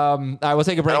 All right, we'll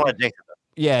take a break. I don't want to jinx it.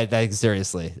 Yeah,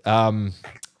 seriously.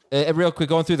 Real quick,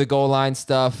 going through the goal line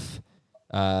stuff.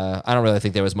 I don't really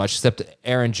think there was much, except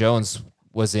Aaron Jones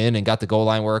was in and got the goal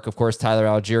line work. Of course, Tyler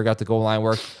Algier got the goal line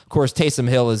work. Of course, Taysom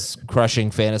Hill is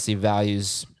crushing fantasy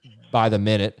values by the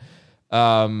minute.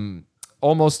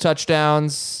 Almost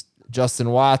touchdowns. Justin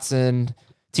Watson.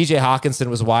 TJ Hawkinson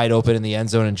was wide open in the end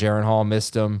zone and Jaron Hall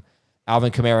missed him.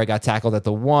 Alvin Kamara got tackled at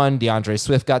the 1. DeAndre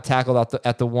Swift got tackled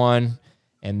at the 1.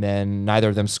 And then neither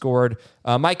of them scored.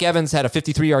 Mike Evans had a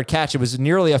 53-yard catch. It was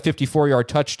nearly a 54-yard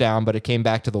touchdown, but it came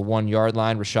back to the 1-yard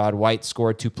line. Rashad White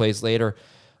scored 2 plays later.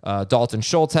 Dalton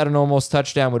Schultz had an almost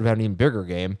touchdown, would have had an even bigger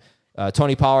game.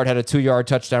 Tony Pollard had a 2-yard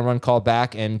touchdown run called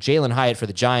back, and Jalen Hyatt for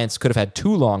the Giants could have had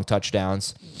 2 long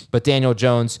touchdowns. But Daniel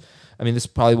Jones, I mean, this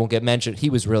probably won't get mentioned. He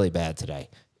was really bad today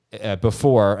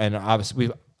before, and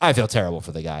obviously I feel terrible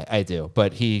for the guy. I do.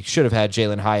 But he should have had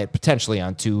Jalen Hyatt potentially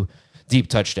on 2 deep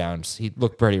touchdowns. He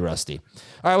looked pretty rusty.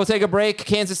 All right, we'll take a break.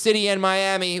 Kansas City and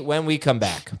Miami when we come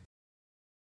back.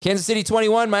 Kansas City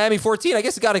 21, Miami 14. I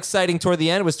guess it got exciting toward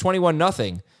the end. It was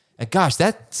 21-0. And gosh,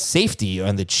 that safety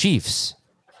on the Chiefs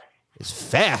is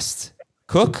fast.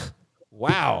 Cook,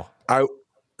 wow.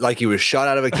 Like he was shot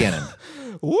out of a cannon.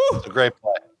 Woo. It's a great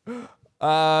play.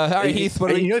 All right, Heath.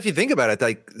 If you think about it,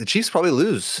 like the Chiefs probably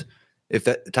lose if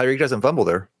that Tyreek doesn't fumble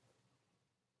there.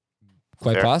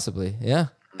 Quite possibly, yeah.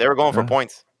 They were going for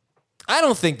points. I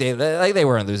don't think they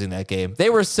weren't losing that game. They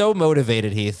were so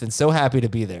motivated, Heath, and so happy to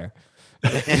be there.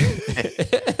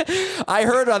 I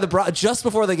heard on just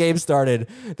before the game started,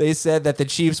 they said that the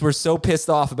Chiefs were so pissed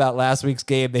off about last week's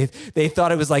game. They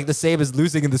thought it was like the same as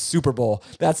losing in the Super Bowl.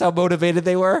 That's how motivated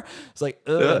they were. It's like,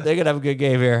 they're gonna have a good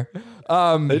game here.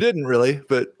 They didn't really,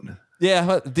 but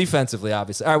yeah, defensively,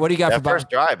 obviously. All right, what do you got that for first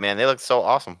drive, man? They looked so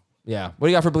awesome. Yeah, what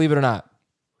do you got for Believe It or Not?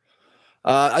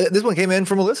 This one came in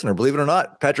from a listener. Believe it or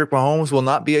not, Patrick Mahomes will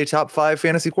not be a top 5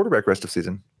 fantasy quarterback rest of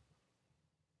season.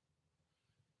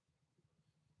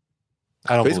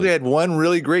 I don't basically had one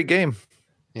really great game.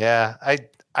 Yeah,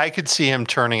 I could see him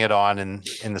turning it on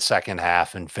in the second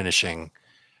half and finishing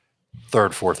 3rd,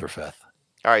 4th, or 5th.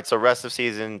 All right, so rest of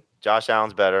season, Josh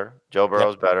Allen's better, Joe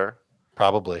Burrow's better,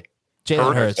 probably.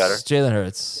 Jalen Hurts better. Jalen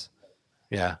Hurts.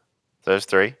 Yeah, so there's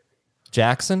 3.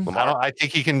 Jackson. I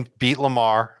think he can beat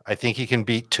Lamar. I think he can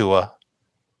beat Tua.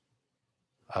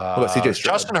 How about CJ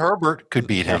Stroud? Justin Herbert could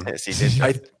beat him.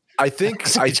 I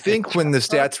think when the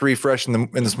stats refresh in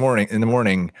the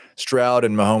morning, Stroud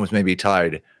and Mahomes may be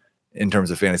tied in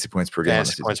terms of fantasy points per game.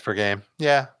 Fantasy points per game.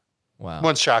 Yeah. Wow.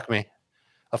 Wouldn't shock me.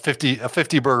 A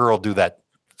 50 burger will do that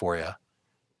for you.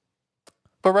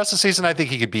 But rest of the season, I think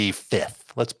he could be 5th.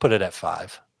 Let's put it at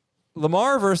 5.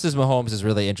 Lamar versus Mahomes is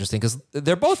really interesting because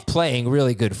they're both playing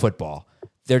really good football.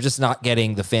 They're just not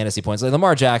getting the fantasy points. Like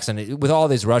Lamar Jackson, with all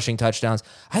these rushing touchdowns,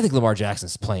 I think Lamar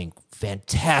Jackson's playing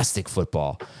fantastic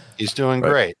football. He's doing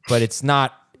great. But it's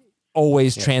not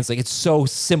always translating. It's so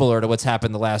similar to what's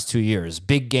happened the last 2 years.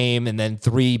 Big game and then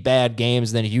 3 bad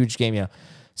games, and then a huge game. You know.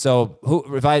 So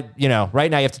right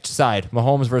now you have to decide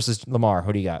Mahomes versus Lamar.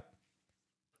 Who do you got?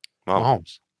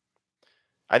 Mahomes.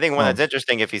 I think one that's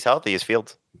interesting if he's healthy is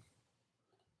Fields.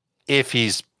 If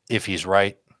he's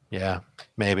right, yeah,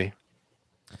 maybe.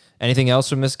 Anything else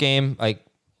from this game? Like,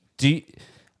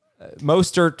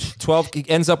 Mostert 12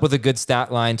 ends up with a good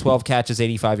stat line: 12 catches,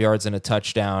 85 yards, and a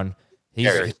touchdown.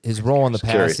 His role in the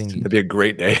passing. That'd be a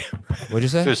great day. What'd you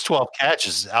say? If it was 12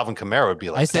 catches, Alvin Kamara would be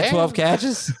like, I said 12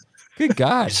 catches. Good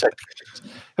God.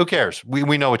 Who cares?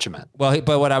 We know what you meant. Well,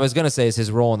 but what I was going to say is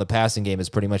his role in the passing game has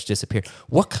pretty much disappeared.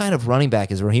 What kind of running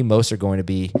back is Raheem Mostert going to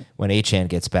be when Achane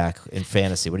gets back in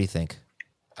fantasy? What do you think?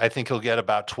 I think he'll get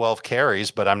about 12 carries,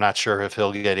 but I'm not sure if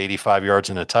he'll get 85 yards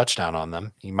and a touchdown on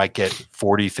them. He might get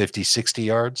 40, 50, 60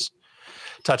 yards.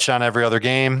 Touchdown every other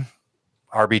game.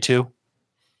 RB2.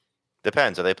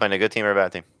 Depends. Are they playing a good team or a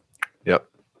bad team? Yep.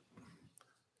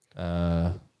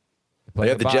 They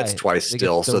have the bye. Jets twice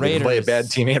still, so they can play a bad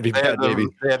team and be bad, maybe.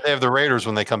 They have the Raiders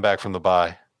when they come back from the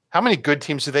bye. How many good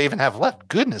teams do they even have left?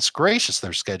 Goodness gracious,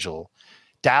 their schedule.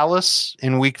 Dallas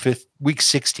in week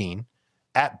 16,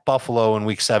 at Buffalo in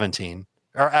week 17,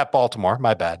 or at Baltimore,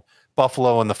 my bad.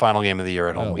 Buffalo in the final game of the year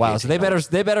at home. Oh, wow, so they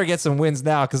better get some wins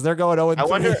now because they're going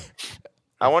 0-3.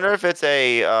 I wonder if it's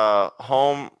a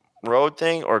home road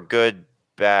thing or good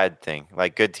bad thing,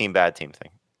 like good team bad team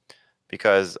thing,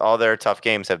 because all their tough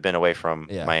games have been away from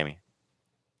Miami.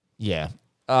 Yeah,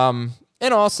 and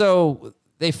also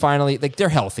they finally they're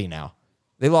healthy now.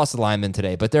 They lost the lineman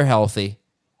today, but they're healthy,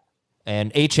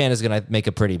 and Achane is going to make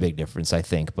a pretty big difference, I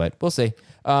think. But we'll see.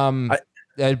 By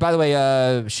the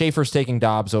way, Schaefer's taking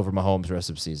Dobbs over Mahomes the rest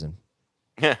of the season.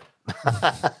 Yeah.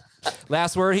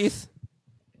 Last word, Heath.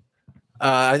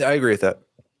 I agree with that.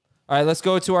 All right, let's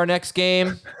go to our next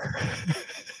game.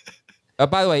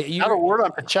 By the way, not a word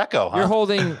on Pacheco. Huh? You're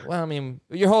holding. Well, I mean,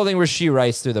 you're holding Rashee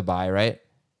Rice through the bye, right?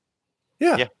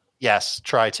 Yeah. Yes.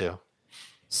 Try to.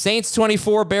 Saints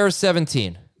 24, Bears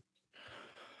 17.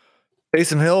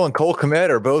 Taysom Hill and Cole Kmet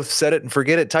are both set it and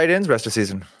forget it tight ends rest of the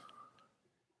season.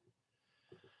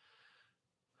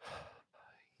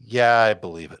 Yeah, I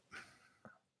believe it.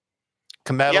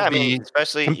 Kmet. Yeah, I mean,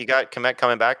 especially you got Kmet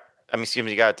coming back. I mean, excuse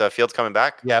me, you got Fields coming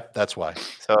back. Yep, that's why.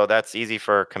 So that's easy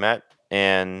for Kmet,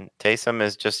 and Taysom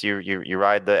is just you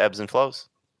ride the ebbs and flows.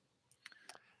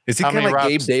 Is he kind of like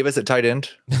Gabe Davis at tight end?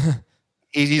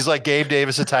 He's like Gabe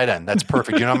Davis at tight end. That's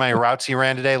perfect. You know how many routes he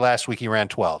ran today? Last week he ran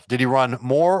 12. Did he run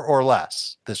more or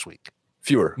less this week?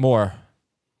 Fewer. More.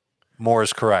 More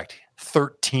is correct.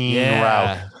 13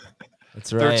 routes.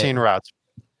 That's right. 13 routes.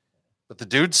 But the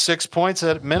dude's 6 points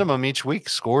at minimum each week,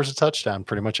 scores a touchdown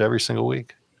pretty much every single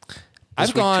week.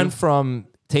 I've gone from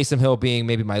Taysom Hill being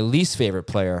maybe my least favorite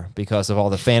player because of all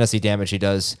the fantasy damage he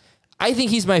does. I think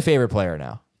he's my favorite player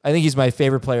now. I think he's my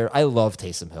favorite player. I love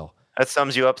Taysom Hill. That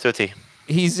sums you up to a T.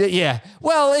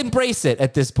 Well, embrace it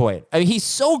at this point. I mean, he's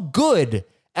so good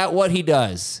at what he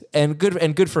does, and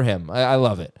good for him. I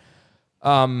love it.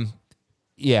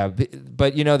 Yeah,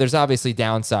 but there's obviously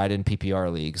downside in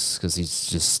PPR leagues because he's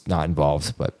just not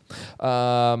involved. But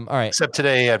all right. Except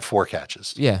today he had 4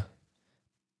 catches. Yeah.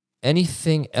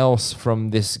 Anything else from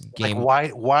this game?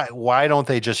 Like why don't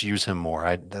they just use him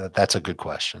more? That's a good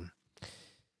question.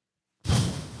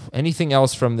 Anything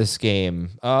else from this game?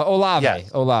 Olave. Yes.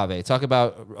 Olave. Talk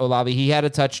about Olave. He had a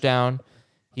touchdown.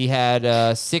 He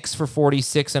had 6 for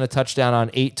 46 and a touchdown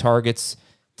on 8 targets.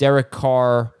 Derek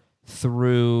Carr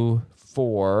threw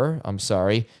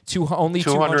only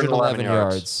 211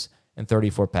 yards and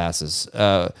 34 passes.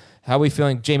 How are we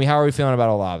feeling? Jamie, how are we feeling about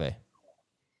Olave?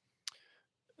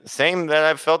 Same that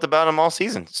I've felt about him all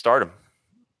season. Start him.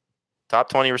 Top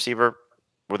 20 receiver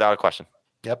without a question.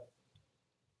 Yep.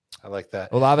 I like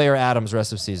that. Olave or Adams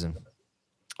rest of season?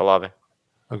 Olave.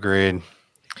 Agreed.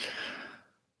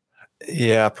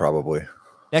 Yeah, probably.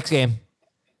 Next game.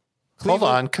 Hold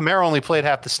on. Kamara only played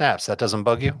half the snaps. That doesn't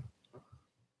bug you?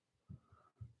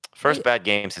 First bad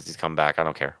game since he's come back. I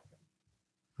don't care.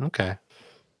 Okay.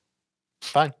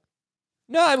 Fine.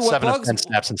 No, I mean, 7 of 10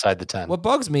 snaps inside the 10. What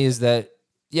bugs me is that,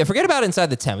 forget about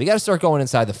inside the 10. We got to start going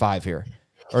inside the 5 here.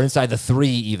 Or inside the 3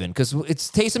 even, because it's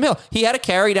Taysom Hill. He had a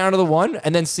carry down to the 1,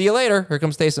 and then see you later. Here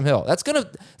comes Taysom Hill. It's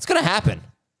gonna happen.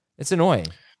 It's annoying.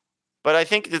 But I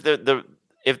think that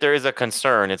if there is a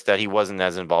concern, it's that he wasn't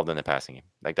as involved in the passing game.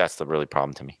 Like that's the really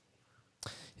problem to me.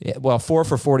 Yeah, well, 4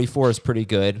 for 44 is pretty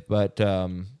good, but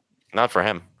not for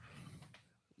him.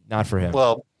 Not for him.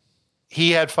 Well,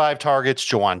 he had 5 targets.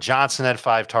 Juwan Johnson had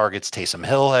 5 targets. Taysom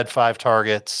Hill had 5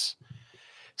 targets.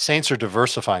 Saints are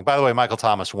diversifying. By the way, Michael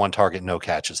Thomas, 1 target, no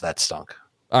catches. That stunk.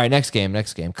 All right, next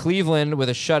game. Cleveland with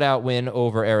a shutout win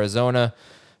over Arizona,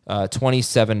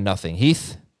 27-0.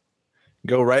 Heath?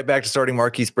 Go right back to starting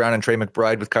Marquise Brown and Trey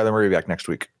McBride with Kyler Murray back next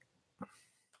week.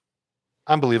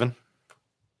 I'm believing.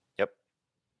 Yep.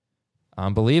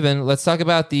 I'm believing. Let's talk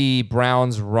about the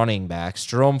Browns running backs.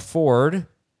 Jerome Ford.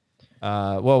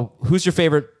 Who's your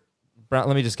favorite? Let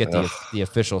me just get the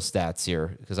official stats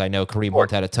here because I know Kareem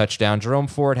Hunt had a touchdown. Jerome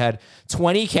Ford had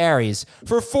 20 carries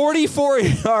for 44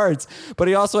 yards, but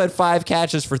he also had 5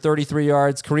 catches for 33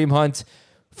 yards. Kareem Hunt,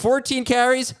 14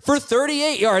 carries for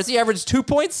 38 yards. He averaged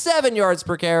 2.7 yards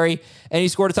per carry, and he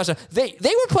scored a touchdown. They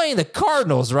were playing the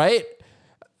Cardinals, right?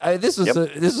 This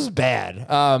was bad,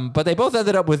 but they both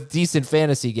ended up with decent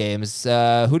fantasy games.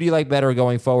 Who do you like better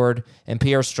going forward? And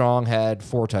Pierre Strong had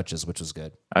 4 touches, which was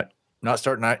good. Not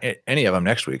starting any of them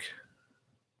next week.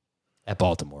 At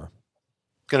Baltimore.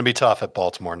 Going to be tough at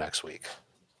Baltimore next week.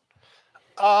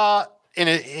 In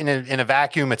a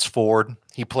vacuum, it's Ford.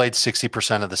 He played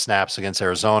 60% of the snaps against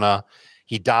Arizona.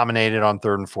 He dominated on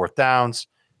 3rd and 4th downs.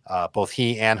 Both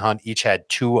he and Hunt each had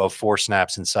 2 of 4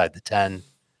 snaps inside the 10.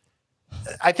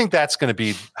 I think that's going to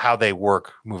be how they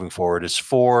work moving forward. Is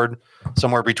Ford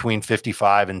somewhere between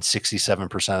 55 and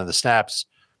 67% of the snaps.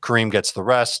 Kareem gets the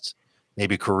rest.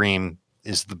 Maybe Kareem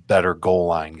is the better goal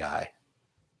line guy.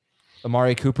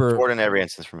 Amari Cooper. Ford in every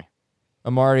instance for me.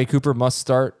 Amari Cooper must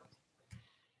start.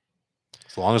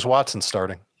 As long as Watson's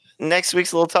starting. Next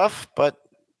week's a little tough, but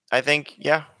I think,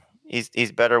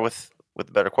 he's better with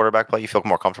better quarterback play. You feel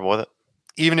more comfortable with it.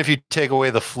 Even if you take away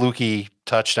the fluky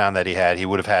touchdown that he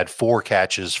would have had 4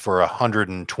 catches for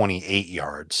 128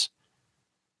 yards.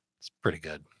 It's pretty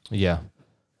good. Yeah.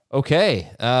 Okay,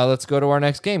 let's go to our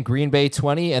next game. Green Bay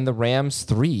 20 and the Rams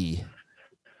 3.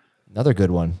 Another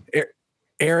good one.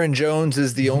 Aaron Jones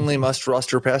is the only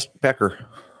must-roster Packer.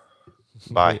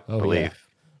 Believe.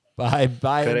 Bye.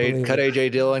 Cut A.J.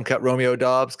 Dillon, cut Romeo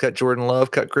Doubs, cut Jordan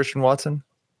Love, cut Christian Watson.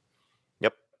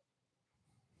 Yep.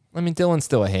 I mean, Dillon's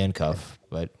still a handcuff,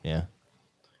 but yeah.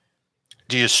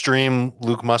 Do you stream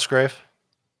Luke Musgrave?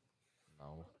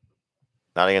 No.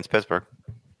 Not against Pittsburgh.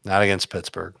 Not against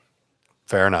Pittsburgh.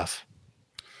 Fair enough.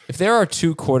 If there are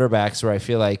 2 quarterbacks where I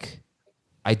feel like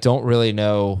I don't really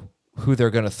know who they're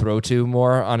going to throw to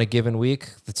more on a given week,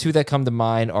 the 2 that come to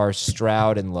mind are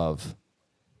Stroud and Love.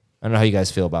 I don't know how you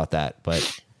guys feel about that,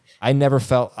 but I never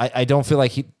felt I don't feel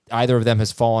like either of them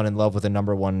has fallen in love with a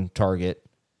number 1 target.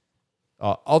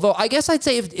 Although I guess I'd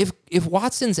say if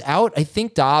Watson's out, I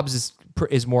think Dobbs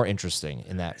is more interesting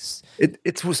in that.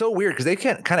 It's so weird because they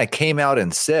kind of came out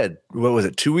and said, what was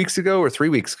it, 2 weeks ago or 3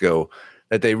 weeks ago,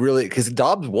 that they really, because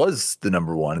Dobbs was the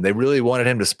number 1 and they really wanted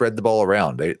him to spread the ball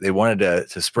around. They wanted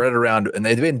to spread it around, and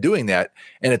they've been doing that,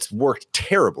 and it's worked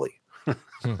terribly.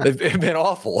 They've been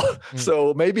awful.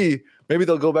 So maybe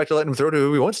they'll go back to letting him throw to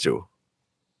who he wants to.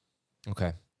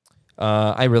 Okay.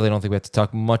 I really don't think we have to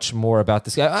talk much more about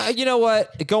this guy. You know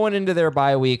what? Going into their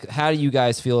bye week, how do you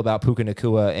guys feel about Puka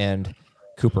Nacua and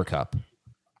Cooper Kupp?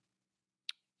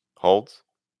 Holds.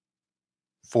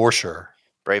 For sure.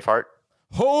 Braveheart.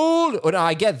 Hold. Oh, no,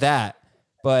 I get that.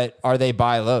 But are they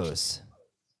buy lows?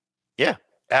 Yeah.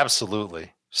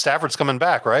 Absolutely. Stafford's coming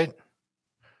back, right?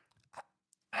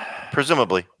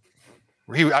 Presumably.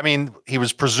 He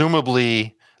was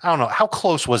presumably, I don't know, how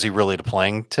close was he really to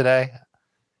playing today?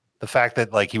 The fact that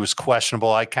he was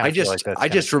questionable, I feel like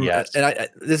that's remember, and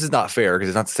this is not fair because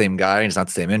it's not the same guy and it's not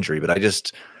the same injury, but I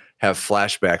just have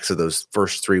flashbacks of those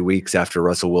first 3 weeks after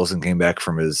Russell Wilson came back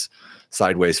from his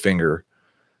sideways finger,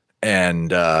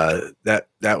 and that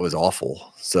was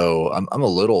awful. So I'm a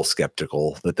little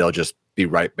skeptical that they'll just be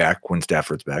right back when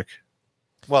Stafford's back.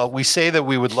 Well, we say that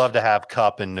we would love to have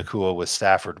Kupp and Nacua with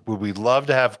Stafford. Would we love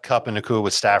to have Kupp and Nacua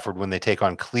with Stafford when they take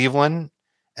on Cleveland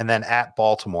and then at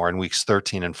Baltimore in weeks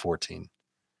 13 and 14?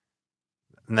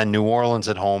 And then New Orleans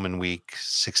at home in week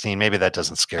 16. Maybe that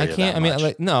doesn't scare you that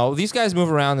much. No, these guys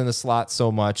move around in the slot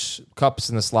so much.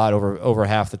 Kupp's in the slot over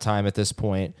half the time at this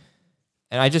point.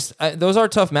 And those are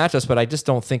tough matchups, but I just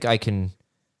don't think I can.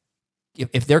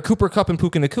 If they're Cooper Kupp and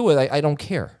Puka Nacua, I don't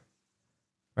care.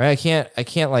 Right? I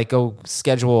can't go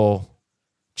schedule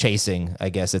chasing, I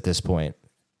guess, at this point.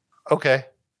 Okay.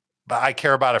 But I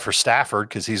care about it for Stafford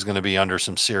because he's going to be under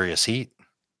some serious heat.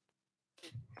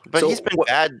 But he's been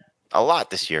bad a lot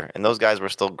this year, and those guys were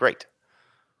still great.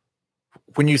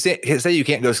 When you say you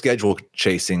can't go schedule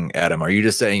chasing, Adam, are you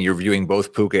just saying you're viewing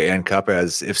both Puka and Kupp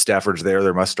as if Stafford's there,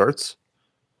 they're must starts?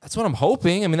 That's what I'm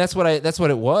hoping. I mean, that's what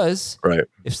it was. Right.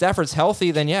 If Stafford's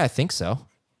healthy, then yeah, I think so.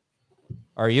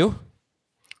 Are you?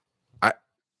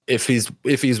 If he's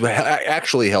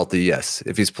actually healthy, yes.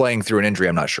 If he's playing through an injury,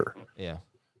 I'm not sure. Yeah.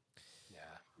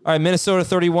 All right, Minnesota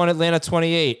 31, Atlanta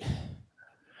 28.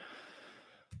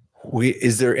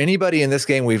 Is there anybody in this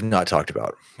game we've not talked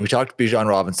about? We talked Bijan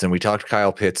Robinson. We talked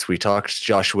Kyle Pitts. We talked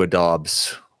Joshua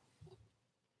Dobbs.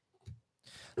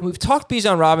 We've talked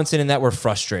Bijan Robinson in that we're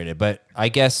frustrated, but I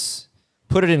guess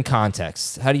put it in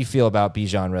context. How do you feel about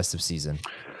Bijan rest of season?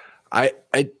 I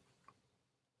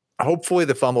hopefully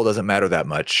the fumble doesn't matter that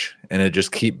much, and it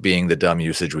just keep being the dumb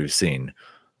usage we've seen.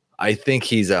 I think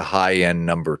he's a high-end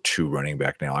number 2 running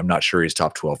back now. I'm not sure he's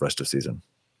top 12 rest of season.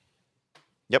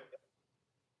 Yep.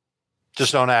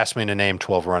 Just don't ask me to name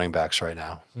 12 running backs right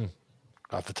now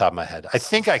off the top of my head. I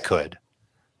think I could.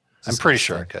 I'm pretty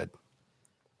sure I could.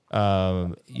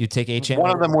 You take Achane.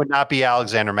 One of them would not be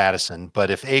Alexander Madison, but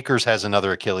if Akers has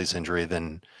another Achilles injury,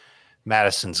 then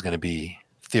Madison's going to be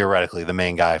theoretically the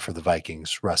main guy for the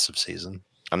Vikings rest of season.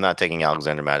 I'm not taking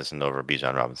Alexander Madison over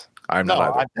Bijan Robinson.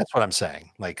 That's what I'm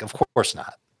saying. Like, of course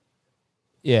not.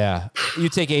 Yeah, you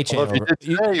take Achane Well, if you over. did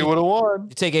today, you would have won.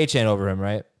 You take Achane over him,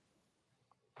 right?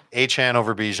 Achane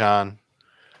over Bijan.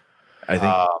 I think.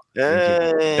 All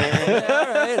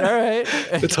right.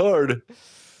 It's hard.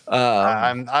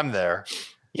 I'm there.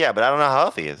 Yeah, but I don't know how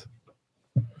healthy he is.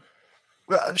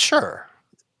 Sure.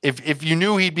 If you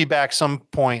knew he'd be back at some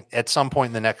point in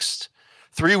the next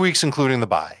 3 weeks, including the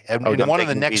bye, and in one of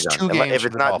the next Bijan. 2 games. If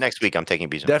it's not next week, I'm taking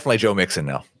Bijan. Definitely Joe Mixon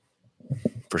now,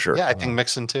 for sure. Yeah, I think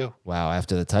Mixon too. Wow,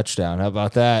 after the touchdown, how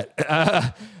about that?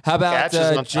 How about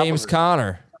James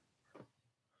Conner?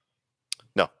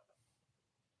 No.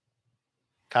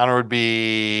 Conner would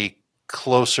be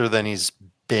closer than he's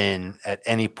been at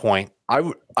any point.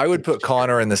 I would put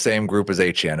Connor in the same group as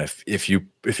Achane if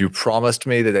you promised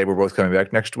me that they were both coming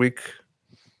back next week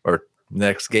or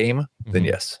next game, then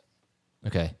yes.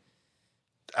 Okay.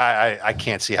 I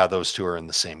can't see how those two are in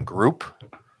the same group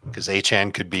because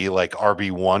Achane could be like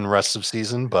RB1 rest of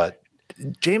season, but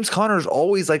James Conner is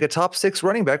always like a top 6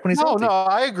 running back when he's healthy. No,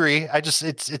 I agree.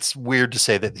 It's weird to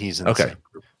say that he's in the same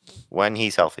group. When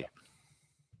he's healthy.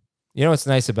 You know what's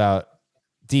nice about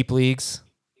deep leagues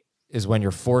is when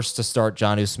you're forced to start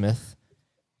Jonnu Smith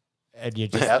and you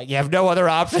just you have no other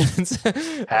options.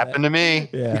 Happened to me.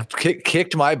 Yeah.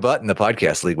 Kicked my butt in the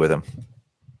podcast league with him.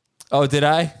 Oh, did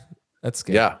I? That's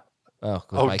good. Yeah.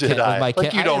 Oh, did I?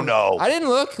 You don't know. I didn't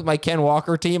look. My Ken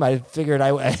Walker team. I figured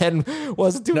I wasn't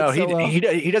doing so well.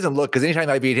 he doesn't look because anytime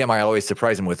I beat him, I always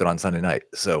surprise him with it on Sunday night.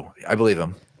 So I believe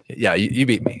him. Yeah, you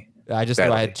beat me. I just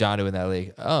knew I had Jonnu in that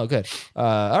league. Oh, good.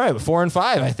 All right, 4-5.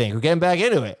 I think we're getting back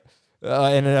into it.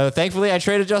 And thankfully, I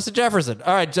traded Justin Jefferson.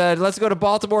 All right, let's go to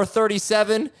Baltimore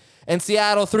 37 and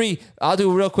Seattle 3. I'll do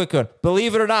a real quick one.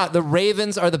 Believe it or not, the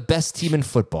Ravens are the best team in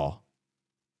football.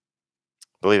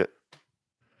 Believe it.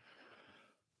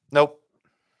 Nope.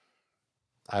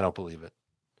 I don't believe it.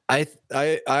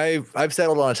 I've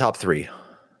settled on a top 3.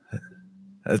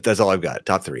 That's all I've got.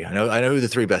 Top 3. I know who the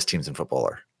 3 best teams in football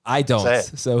are. I don't.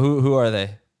 So who are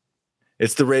they?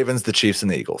 It's the Ravens, the Chiefs, and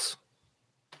the Eagles.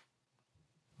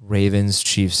 Ravens,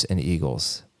 Chiefs, and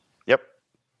Eagles. Yep.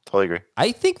 Totally agree.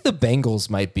 I think the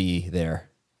Bengals might be there.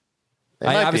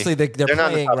 Obviously, they're playing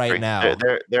not in the top right 3. now.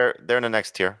 They're in the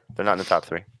next tier. They're not in the top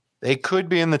 3. They could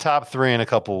be in the top 3 in a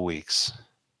couple of weeks.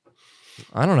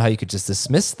 I don't know how you could just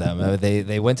dismiss them.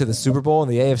 They went to the Super Bowl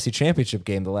and the AFC Championship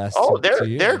game the last 2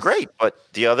 years. They're great, but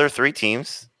the other 3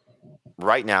 teams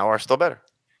right now are still better.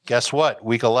 Guess what?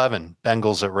 Week 11,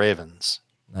 Bengals at Ravens.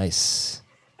 Nice.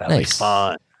 That'll be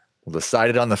fun. We'll decide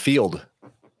it on the field.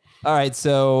 All right,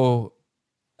 so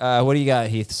what do you got,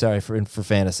 Heath? Sorry for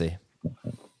fantasy.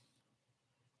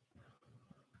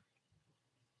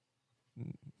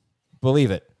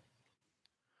 Believe it.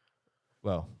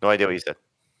 Well, no idea what you said.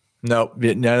 No,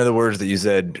 none of the words that you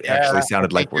said actually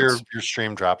sounded like words. Your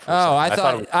stream dropped. For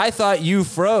I thought you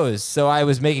froze, so I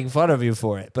was making fun of you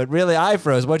for it. But really, I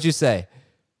froze. What'd you say?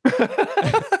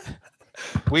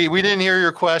 We didn't hear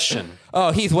your question.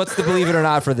 Oh, Heath, what's the believe it or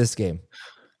not for this game?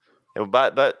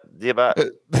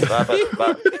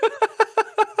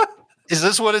 Is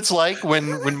this what it's like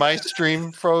when my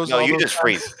stream froze? No, you just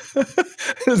freeze.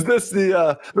 Is this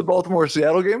the Baltimore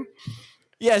Seattle game?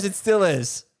 Yes, it still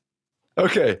is.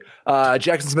 Okay.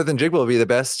 Jackson Smith and Jigba will be the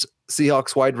best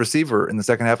Seahawks wide receiver in the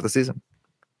second half of the season.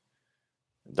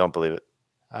 Don't believe it.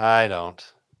 I don't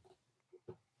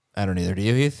either. Do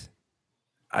you, Heath?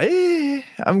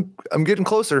 I'm getting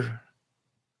closer.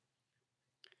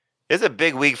 It's a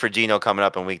big week for Geno coming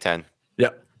up in week 10.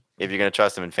 Yep. If you're going to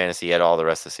trust him in fantasy at all the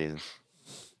rest of the season.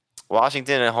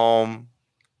 Washington at home,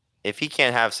 if he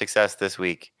can't have success this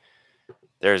week,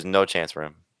 there's no chance for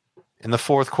him. In the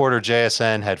fourth quarter,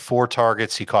 JSN had 4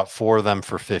 targets. He caught 4 of them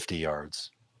for 50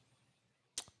 yards.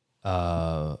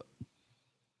 If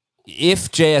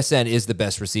JSN is the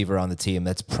best receiver on the team,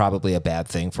 that's probably a bad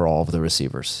thing for all of the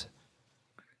receivers.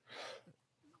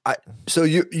 I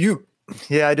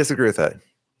disagree with that.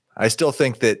 I still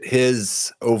think that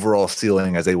his overall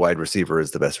ceiling as a wide receiver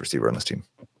is the best receiver on this team.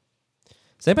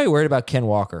 Is anybody worried about Ken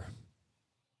Walker?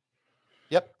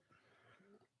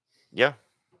 Yeah.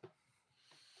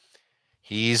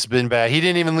 He's been bad. He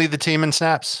didn't even lead the team in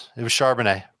snaps. It was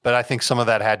Charbonnet. But I think some of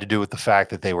that had to do with the fact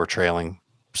that they were trailing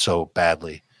so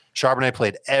badly. Charbonnet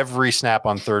played every snap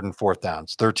on 3rd and 4th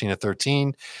downs, 13 of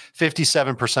 13,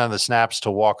 57% of the snaps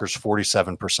to Walker's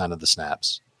 47% of the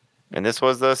snaps. And this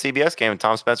was the CBS game.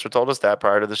 Tom Spencer told us that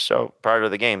prior to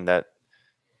the game, that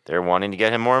they're wanting to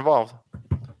get him more involved.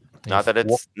 Not that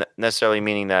it's necessarily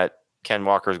meaning that Ken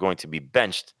Walker is going to be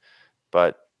benched,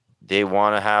 but they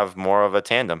want to have more of a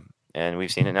tandem. And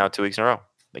we've seen it now 2 weeks in a row.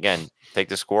 Again, take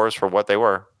the scores for what they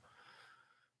were.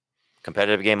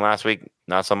 Competitive game last week,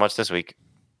 not so much this week.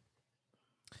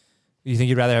 You think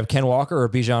you'd rather have Ken Walker or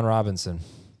Bijan Robinson?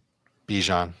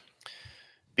 Bijan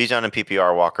and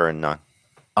PPR, Walker and none.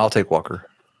 I'll take Walker.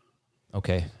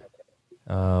 Okay.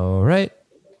 All right.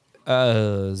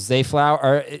 Zay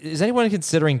Flowers. Is anyone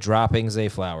considering dropping Zay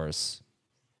Flowers?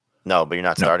 No, but you're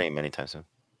not starting him anytime soon.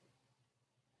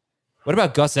 What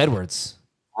about Gus Edwards?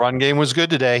 Run game was good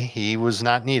today. He was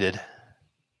not needed.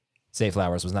 Zay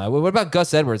Flowers was not. What about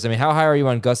Gus Edwards? I mean, how high are you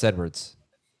on Gus Edwards?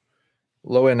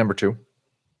 Low end number 2.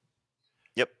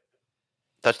 Yep.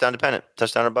 Touchdown dependent.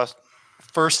 Touchdown or bust.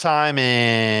 First time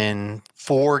in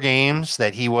 4 games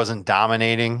that he wasn't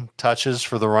dominating touches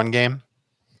for the run game.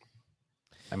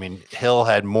 I mean, Hill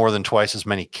had more than twice as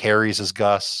many carries as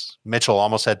Gus. Mitchell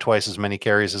almost had twice as many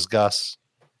carries as Gus.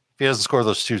 If he doesn't score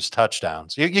those 2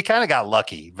 touchdowns, you kind of got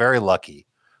lucky, very lucky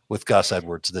with Gus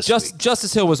Edwards this week.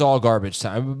 Justice Hill was all garbage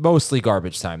time, mostly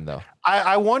garbage time, though.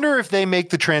 I wonder if they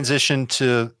make the transition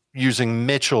to using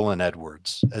Mitchell and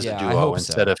Edwards as a duo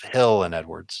instead of Hill and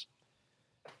Edwards.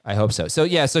 I hope so. So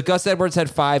Gus Edwards had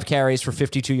 5 carries for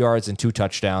 52 yards and 2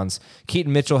 touchdowns.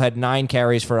 Keaton Mitchell had 9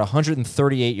 carries for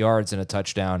 138 yards and a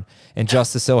touchdown. And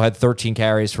Justice Hill had 13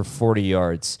 carries for 40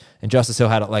 yards. And Justice Hill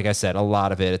had, like I said, a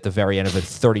lot of it at the very end of a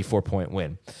 34-point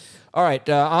win. All right,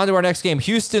 on to our next game.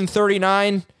 Houston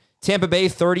 39, Tampa Bay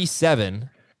 37.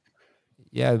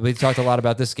 Yeah, we talked a lot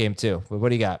about this game too. What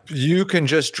do you got? You can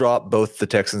just drop both the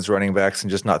Texans running backs and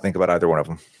just not think about either one of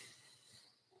them.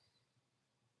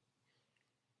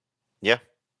 Yeah.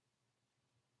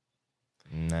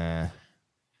 Nah.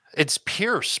 It's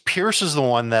Pierce. Pierce is the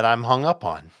one that I'm hung up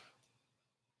on.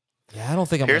 Yeah, I don't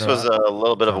think Pierce was a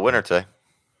little bit of a winner today.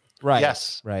 Right.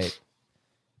 Yes. Right.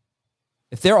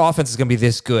 If their offense is going to be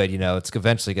this good, it's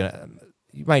eventually going to.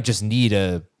 You might just need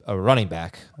a running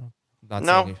back. Not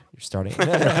saying you're starting.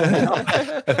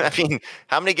 I mean,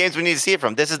 how many games we need to see it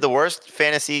from? This is the worst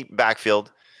fantasy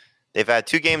backfield. They've had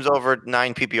 2 games over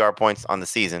 9 PPR points on the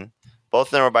season. Both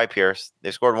of them were by Pierce.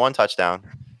 They scored 1 touchdown.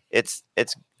 It's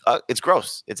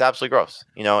gross. It's absolutely gross.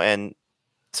 And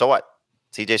so what?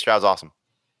 CJ Stroud's awesome.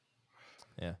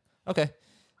 Yeah. Okay.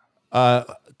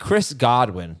 Chris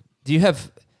Godwin. Do you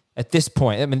have at this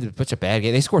point? I mean, it's such a bad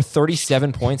game. They score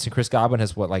 37 points, and Chris Godwin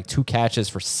has 2 catches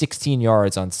for 16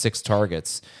 yards on 6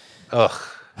 targets. Ugh.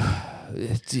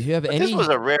 Do you have any? This was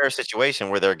a rare situation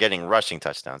where they're getting rushing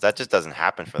touchdowns. That just doesn't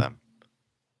happen for them.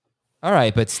 All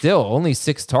right, but still, only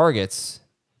 6 targets.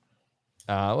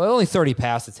 Only 30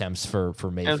 pass attempts for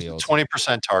Mayfield.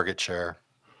 20% target share.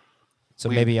 So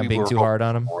maybe I'm being too hard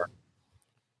on him.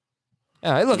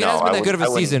 Yeah, look, it hasn't been that good of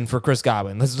a season for Chris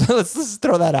Godwin. Let's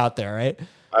throw that out there, right?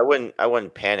 I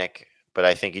wouldn't panic, but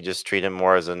I think you just treat him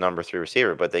more as a number 3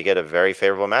 receiver. But they get a very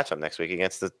favorable matchup next week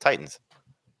against the Titans.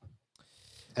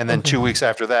 And then 2 weeks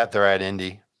after that, they're at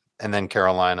Indy, and then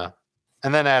Carolina,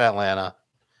 and then at Atlanta.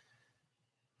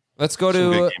 Let's go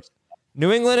to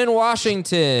New England and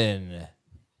Washington.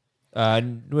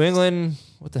 New England,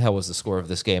 what the hell was the score of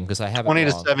this game? Because I have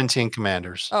 20-17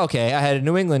 Commanders. Okay, I had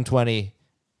New England 20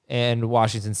 and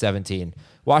Washington 17.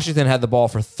 Washington had the ball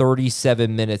for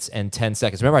 37 minutes and 10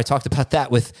 seconds. Remember, I talked about that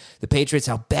with the Patriots,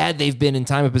 how bad they've been in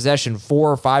time of possession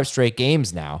 4 or 5 straight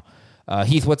games now.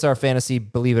 Heath, what's our fantasy,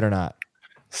 believe it or not?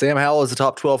 Sam Howell is the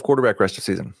top 12 quarterback rest of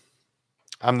season.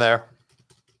 I'm there.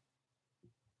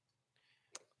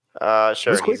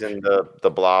 Sure, he's in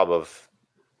the blob of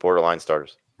borderline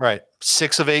starters. Right.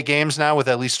 6 of 8 games now with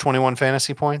at least 21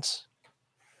 fantasy points.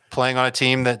 Playing on a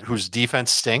team whose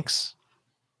defense stinks.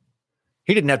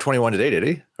 He didn't have 21 today, did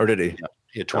he? Or did he? Yeah,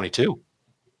 he had 22.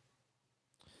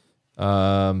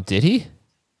 Did he?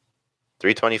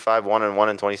 325, 1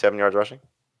 and 27 yards rushing.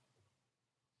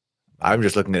 I'm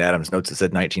just looking at Adam's notes. It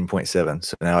said 19.7.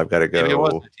 So now I've got to go. Maybe it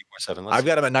was 19.7. I've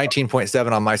got him at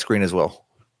 19.7 on my screen as well.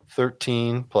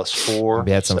 13 plus 4.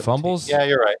 Maybe had some 17. fumbles. Yeah,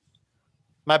 you're right.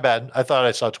 My bad. I thought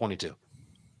I saw 22.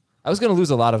 I was going to lose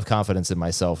a lot of confidence in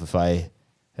myself if I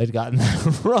had gotten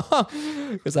that wrong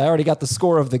because I already got the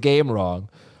score of the game wrong.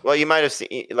 Well, you might have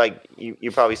seen,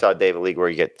 you probably saw David League where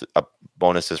you get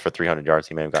bonuses for 300 yards.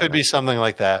 He may have gotten Could be something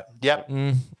like that. Yep.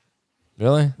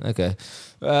 Really? Okay.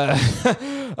 All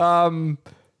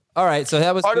right. So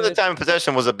that was Part of the good. time of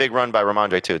possession was a big run by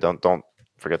Ramondre too. Don't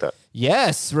forget that.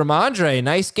 Yes, Ramondre,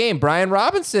 nice game. Brian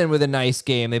Robinson with a nice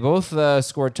game. They both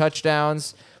scored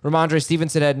touchdowns. Ramondre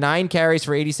Stevenson had 9 carries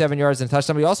for 87 yards and a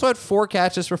touchdown. But he also had 4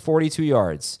 catches for 42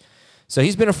 yards. So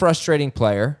he's been a frustrating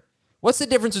player. What's the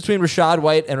difference between Rachaad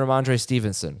White and Ramondre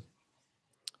Stevenson?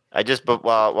 But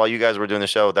while you guys were doing the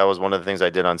show, that was one of the things I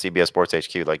did on CBS Sports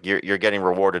HQ. Like you're getting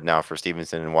rewarded now for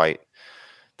Stevenson and White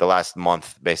the last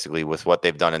month, basically, with what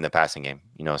they've done in the passing game.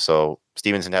 So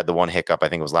Stevenson had the one hiccup, I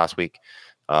think it was last week.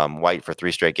 White for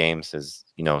 3 straight games has,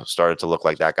 started to look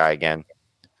like that guy again.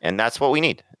 And that's what we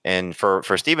need. And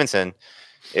for Stevenson,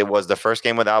 it was the first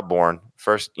game without Bourne,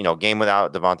 first, game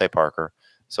without Devontae Parker.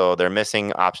 So they're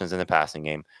missing options in the passing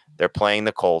game. They're playing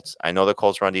the Colts. I know the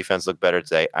Colts run defense looked better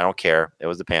today. I don't care. It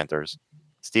was the Panthers.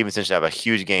 Stevenson should have a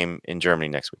huge game in Germany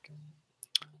next week.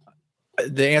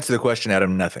 The answer to the question,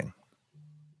 Adam, nothing.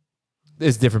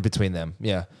 It's different between them.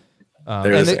 Yeah.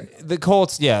 They're the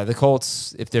Colts, the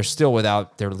Colts, if they're still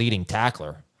without their leading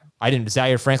tackler,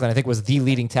 Zaire Franklin, I think, was the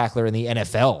leading tackler in the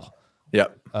NFL.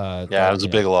 Yep. It was a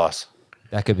big loss.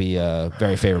 That could be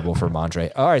very favorable for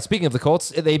Mondre. All right, speaking of the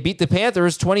Colts, they beat the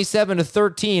Panthers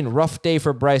 27-13. Rough day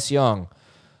for Bryce Young.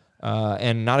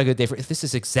 And not a good day for... This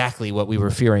is exactly what we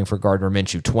were fearing for Gardner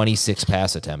Minshew. 26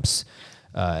 pass attempts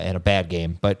and a bad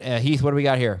game. But Heath, what do we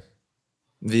got here?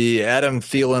 The Adam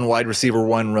Thielen wide receiver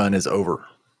 1 run is over.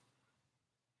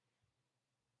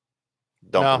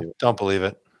 Don't believe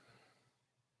it.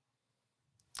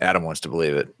 Adam wants to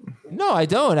believe it. No, I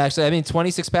don't, actually. I mean,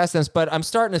 26 pass attempts, but I'm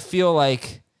starting to feel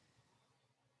like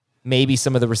maybe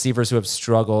some of the receivers who have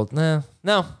struggled. No,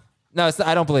 it's not,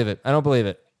 I don't believe it. I don't believe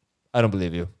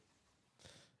you.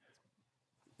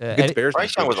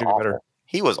 Bryce Young was awful.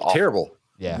 He was awful. Terrible.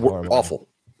 Yeah, awful.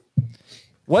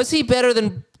 Was he better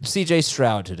than C.J.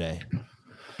 Stroud today?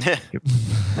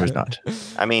 There's not.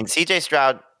 I mean, C.J.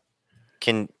 Stroud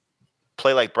can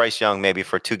play like Bryce Young maybe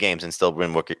for 2 games and still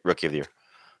win Rookie of the Year.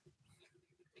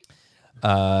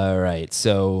 All right,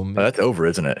 so that's over,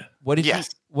 isn't it? What did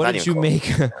you make?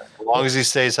 As long as he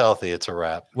stays healthy, it's a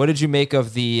wrap. What did you make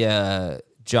of the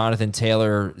Jonathan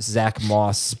Taylor, Zach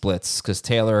Moss splits? Because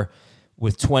Taylor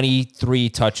with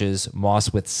 23 touches,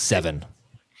 Moss with 7.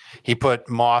 He put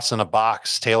Moss in a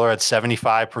box. Taylor had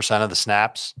 75% of the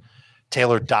snaps.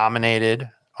 Taylor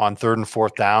dominated on 3rd and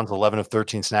 4th downs, 11 of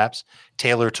 13 snaps.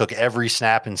 Taylor took every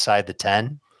snap inside the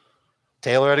 10.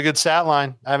 Taylor had a good stat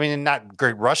line. I mean, not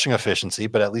great rushing efficiency,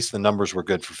 but at least the numbers were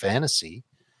good for fantasy.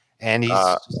 And he's.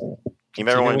 You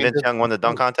remember when Vince Young won the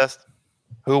dunk contest?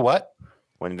 Who? What?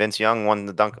 When Vince Young won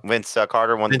the dunk. Vince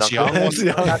Carter won the dunk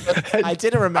contest. I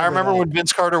didn't remember. I remember when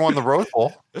Vince Carter won the Rose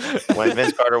Bowl. When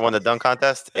Vince Carter won the dunk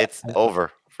contest, it's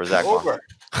over for Zach Moss.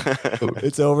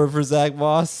 It's over for Zach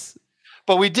Moss.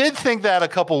 But we did think that a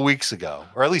couple weeks ago,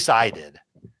 or at least I did.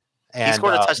 And, he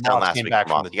scored a touchdown Moss last came week. back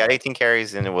from He got 18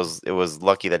 carries, and it was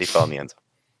lucky that he fell in the end zone.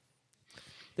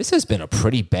 This has been a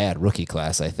pretty bad rookie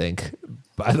class, I think.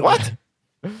 By the way,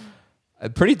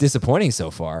 pretty disappointing so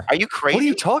far. Are you crazy? What are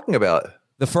you talking about?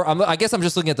 I guess I'm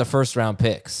just looking at the first round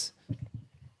picks,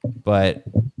 but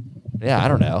yeah, I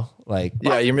don't know.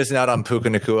 You're missing out on Puka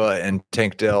Nacua and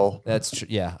Tank Dell. That's true.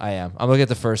 Yeah, I am. I'm looking at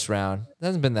the first round. It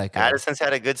hasn't been that good. Addison's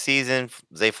had a good season.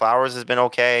 Zay Flowers has been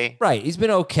okay. Right, he's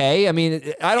been okay. I mean,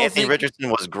 I don't Anthony think Richardson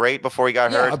was great before he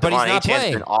got hurt. but he's not Etienne's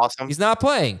playing. Been awesome. He's not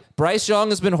playing. Bryce Young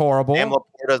has been horrible. Sam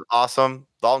Laporta's awesome.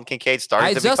 Dalton Kincaid started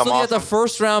to become awesome. I just looking at the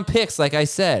first round picks, like I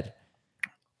said.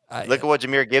 Look at what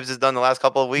Jahmyr Gibbs has done the last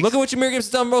couple of weeks. Look at what Jahmyr Gibbs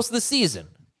has done most of the season.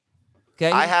 Okay,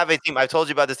 I have a team. I've told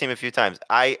you about this team a few times.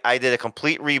 I did a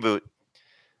complete reboot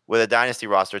with a dynasty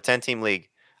roster, 10-team league.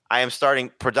 I am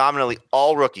starting predominantly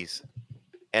all rookies,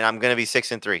 and I'm going to be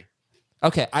 6-3.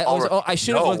 Okay, I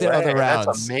should have looked at other rounds.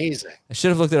 That's amazing. I should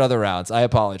have looked at other rounds. I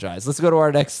apologize. Let's go to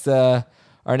our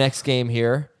next game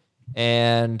here,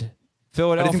 and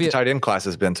Philadelphia. How do you think the tight end class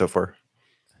has been so far?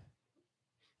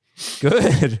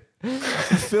 Good.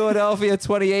 Philadelphia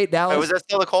 28. Dallas. Wait, was that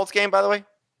still the Colts game, by the way?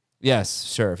 Yes,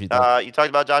 sure. If you you talked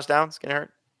about Josh Downs getting hurt.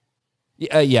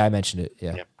 Yeah, I mentioned it.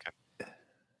 Yeah.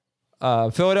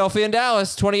 Okay. Philadelphia and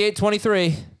Dallas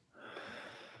 28-23.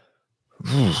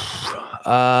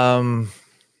 I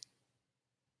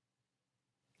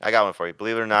got one for you.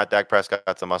 Believe it or not, Dak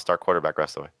Prescott's a must-start quarterback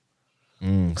rest of the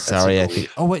way. Sorry.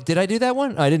 Wait, did I do that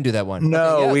one? I didn't do that one.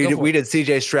 No, Okay, we did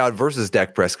C.J. Stroud versus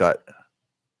Dak Prescott.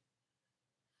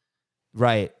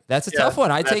 Right. That's a tough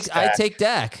one. I take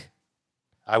Dak.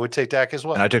 I would take Dak as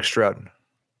well. And I took Stroud.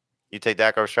 You take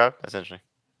Dak over Stroud? That's interesting.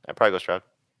 I'd probably go Stroud.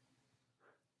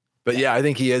 But yeah, I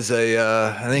think he is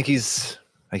I think he's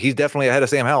Like, he's definitely ahead of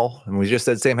Sam Howell, and we just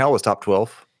said Sam Howell was top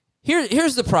 12.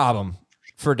 Here's the problem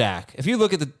for Dak. If you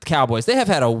look at the Cowboys, they have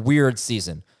had a weird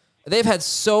season. They've had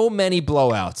so many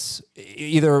blowouts,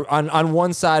 either on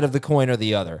one side of the coin or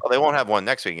the other. Well, they won't have one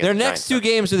next week. Their next two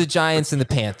games are the Giants and the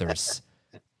Panthers,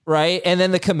 right? And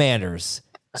then the Commanders.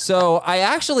 So I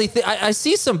actually I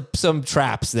see some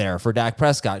traps there for Dak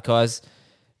Prescott because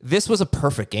this was a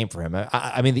perfect game for him.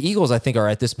 I mean, the Eagles, I think, are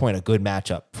at this point a good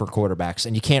matchup for quarterbacks,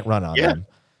 and you can't run on them.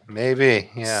 Maybe,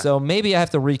 yeah. So maybe I have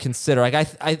to reconsider. Like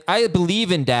I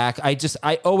believe in Dak.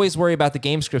 I always worry about the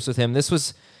game scripts with him. This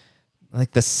was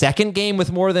like the third game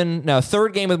with more than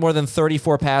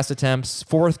 34 pass attempts,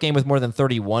 fourth game with more than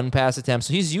 31 pass attempts.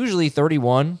 So he's usually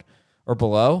 31 or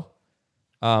below.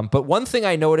 But one thing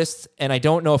I noticed, and I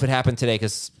don't know if it happened today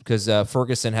because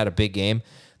Ferguson had a big game.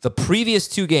 The previous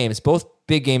two games, both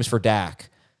big games for Dak,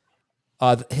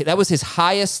 that was his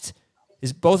highest.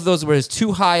 Both of those were his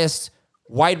two highest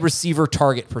wide receiver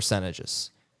target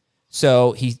percentages.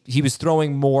 So he was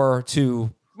throwing more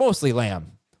to mostly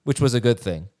Lamb, which was a good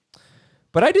thing.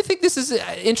 But I do think this is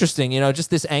interesting, just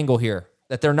this angle here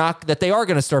that they are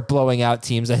going to start blowing out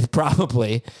teams.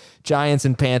 Probably Giants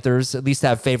and Panthers at least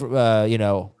have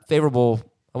favorable.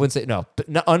 I wouldn't say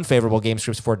but unfavorable game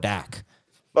scripts for Dak.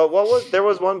 But there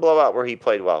was one blowout where he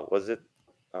played well. Was it?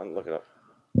 Look it up.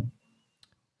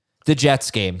 The Jets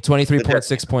game,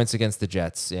 23.6 points against the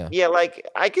Jets. Yeah. Yeah, like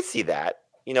I could see that.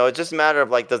 It's just a matter of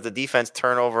does the defense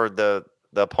turn over the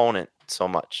opponent so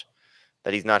much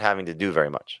that he's not having to do very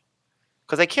much?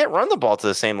 Because they can't run the ball to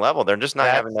the same level. They're just not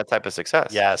having that type of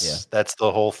success. Yes, that's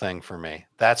the whole thing for me.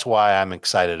 That's why I'm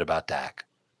excited about Dak.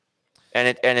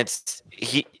 And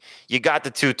you got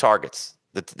the two targets.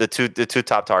 The two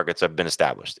top targets have been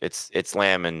established. It's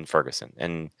Lamb and Ferguson,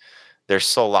 and they're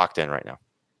so locked in right now.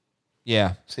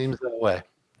 Yeah, seems that way.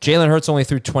 Jalen Hurts only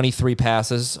threw 23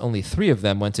 passes. Only 3 of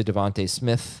them went to Devontae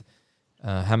Smith.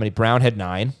 How many? Brown had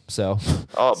 9. So.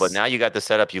 Oh, but now you got the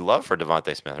setup you love for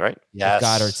Devontae Smith, right? Yes. If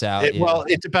Goddard's out. Well,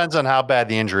 it depends on how bad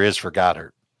the injury is for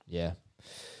Goddard. Yeah.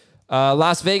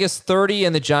 Las Vegas 30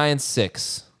 and the Giants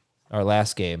 6. Our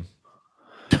last game.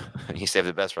 He saved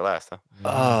the best for last, huh?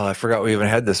 Oh, I forgot we even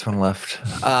had this one left.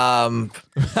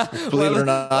 Believe it or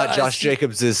not, Josh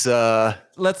Jacobs is.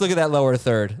 Let's look at that lower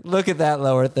third.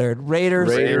 Raiders,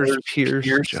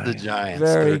 Pierce, the Giants.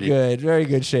 Very 30. good. Very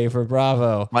good, Schaefer.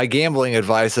 Bravo. My gambling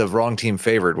advice of wrong team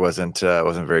favored wasn't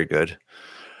very good.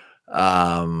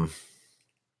 No,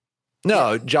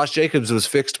 Josh Jacobs was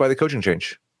fixed by the coaching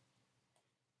change.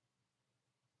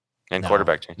 And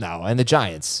quarterback change. No, and the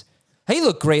Giants. He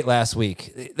looked great last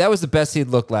week. That was the best he'd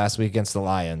looked last week against the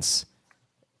Lions.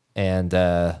 And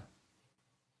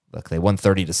look, they won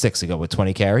 30-6 ago with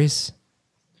 20 carries.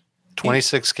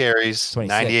 26 carries, 26.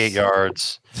 98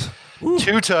 yards, 2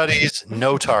 tutties,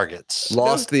 no targets.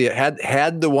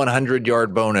 Had the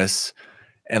 100-yard bonus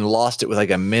and lost it with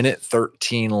like a minute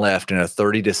 13 left in a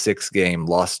 30-6 game.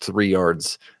 Lost 3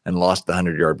 yards and lost the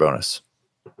 100-yard bonus.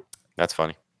 That's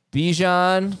funny.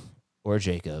 Bijan or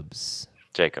Jacobs?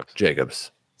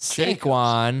 Jacobs.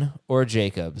 Saquon or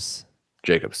Jacobs?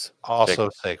 Jacobs. Also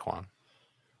Saquon.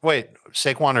 Wait,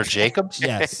 Saquon or Jacobs?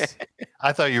 Yes.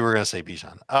 I thought you were going to say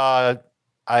Bijan.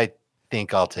 I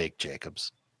think I'll take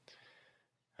Jacobs.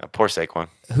 Poor Saquon.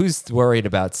 Who's worried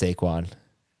about Saquon?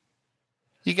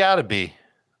 You got to be.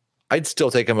 I'd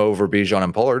still take him over Bijan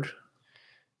and Pollard.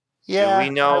 Yeah, we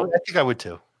know? I think I would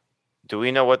too. Do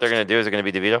we know what they're going to do? Is it going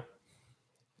to be DeVito?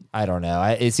 I don't know.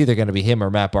 It's either going to be him or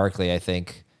Matt Barkley, I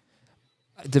think.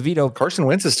 DeVito. Carson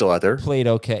Wentz is still out there. Played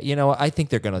okay. I think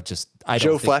they're going to just.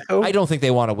 Flacco? I don't think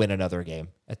they want to win another game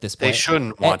at this point. They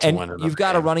shouldn't want to win another game. You've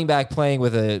got a running back playing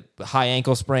with a high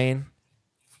ankle sprain.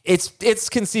 It's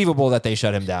conceivable that they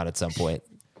shut him down at some point.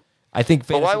 I think.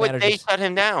 But why would they shut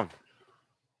him down?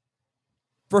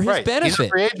 For his benefit. He's a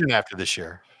free agent after this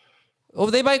year. Oh,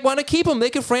 they might want to keep him. They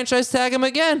could franchise tag him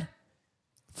again.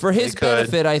 For his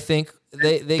benefit, I think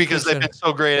because they've been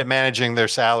so great at managing their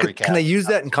salary cap. Can they use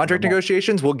that in contract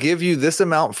negotiations? We'll give you this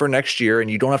amount for next year, and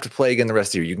you don't have to play again the rest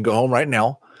of the year. You can go home right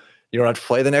now. You don't have to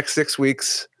play the next 6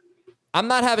 weeks. I'm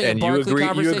not having a Barkley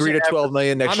conversation. You agree to $12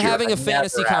 million next year. I'm having a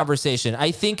fantasy conversation.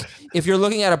 I think if you're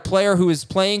looking at a player who is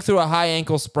playing through a high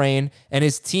ankle sprain and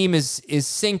his team is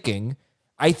sinking,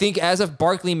 I think as a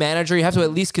Barkley manager, you have to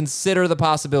at least consider the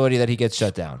possibility that he gets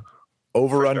shut down.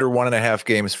 Over under 1.5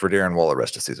 games for Darren Waller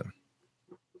rest of season.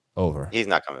 Over. He's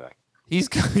not coming back. He's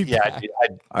coming back.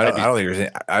 I don't think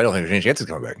there's any chance he's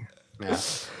coming back. Yeah.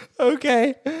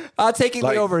 Okay. I'll take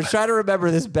the over. Try to remember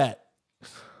this bet.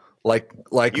 Like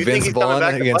Vince Vaughn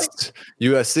against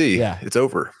USC. Yeah. It's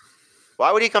over.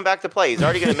 Why would he come back to play? He's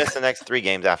already going to miss the next 3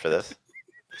 games after this.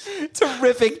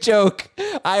 Terrific joke.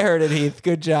 I heard it, Heath.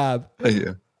 Good job. Thank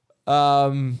you.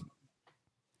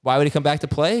 Why would he come back to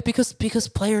play? Because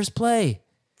players play.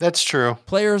 That's true.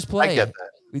 Players play. I get that.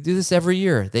 We do this every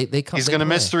year. They come. He's going to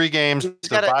miss 3 games. He's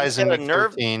got a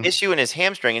nerve 13. issue in his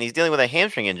hamstring, and he's dealing with a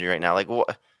hamstring injury right now. Like,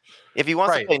 if he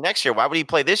wants to play next year, why would he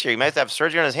play this year? He might have to have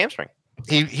surgery on his hamstring.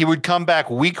 He would come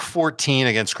back week 14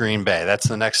 against Green Bay. That's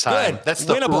the next time. Good. That's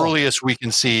the earliest we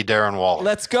can see Darren Waller.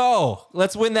 Let's go.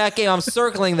 Let's win that game. I'm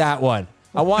circling that one.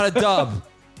 I want a dub.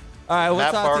 All right,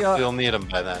 Matt Barkley will need him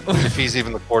by then, if he's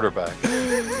even the quarterback.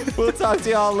 We'll talk to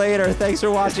y'all later. Thanks for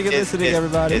watching and listening,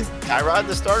 everybody. Is Tyrod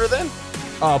the starter then?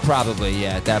 Oh, probably,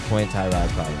 yeah. At that point, Tyrod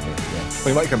probably, yeah.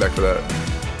 We might come back for that.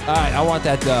 All right, I want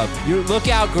that dub. You look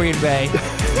out, Green Bay.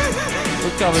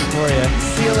 We're coming for you.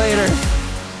 See you later.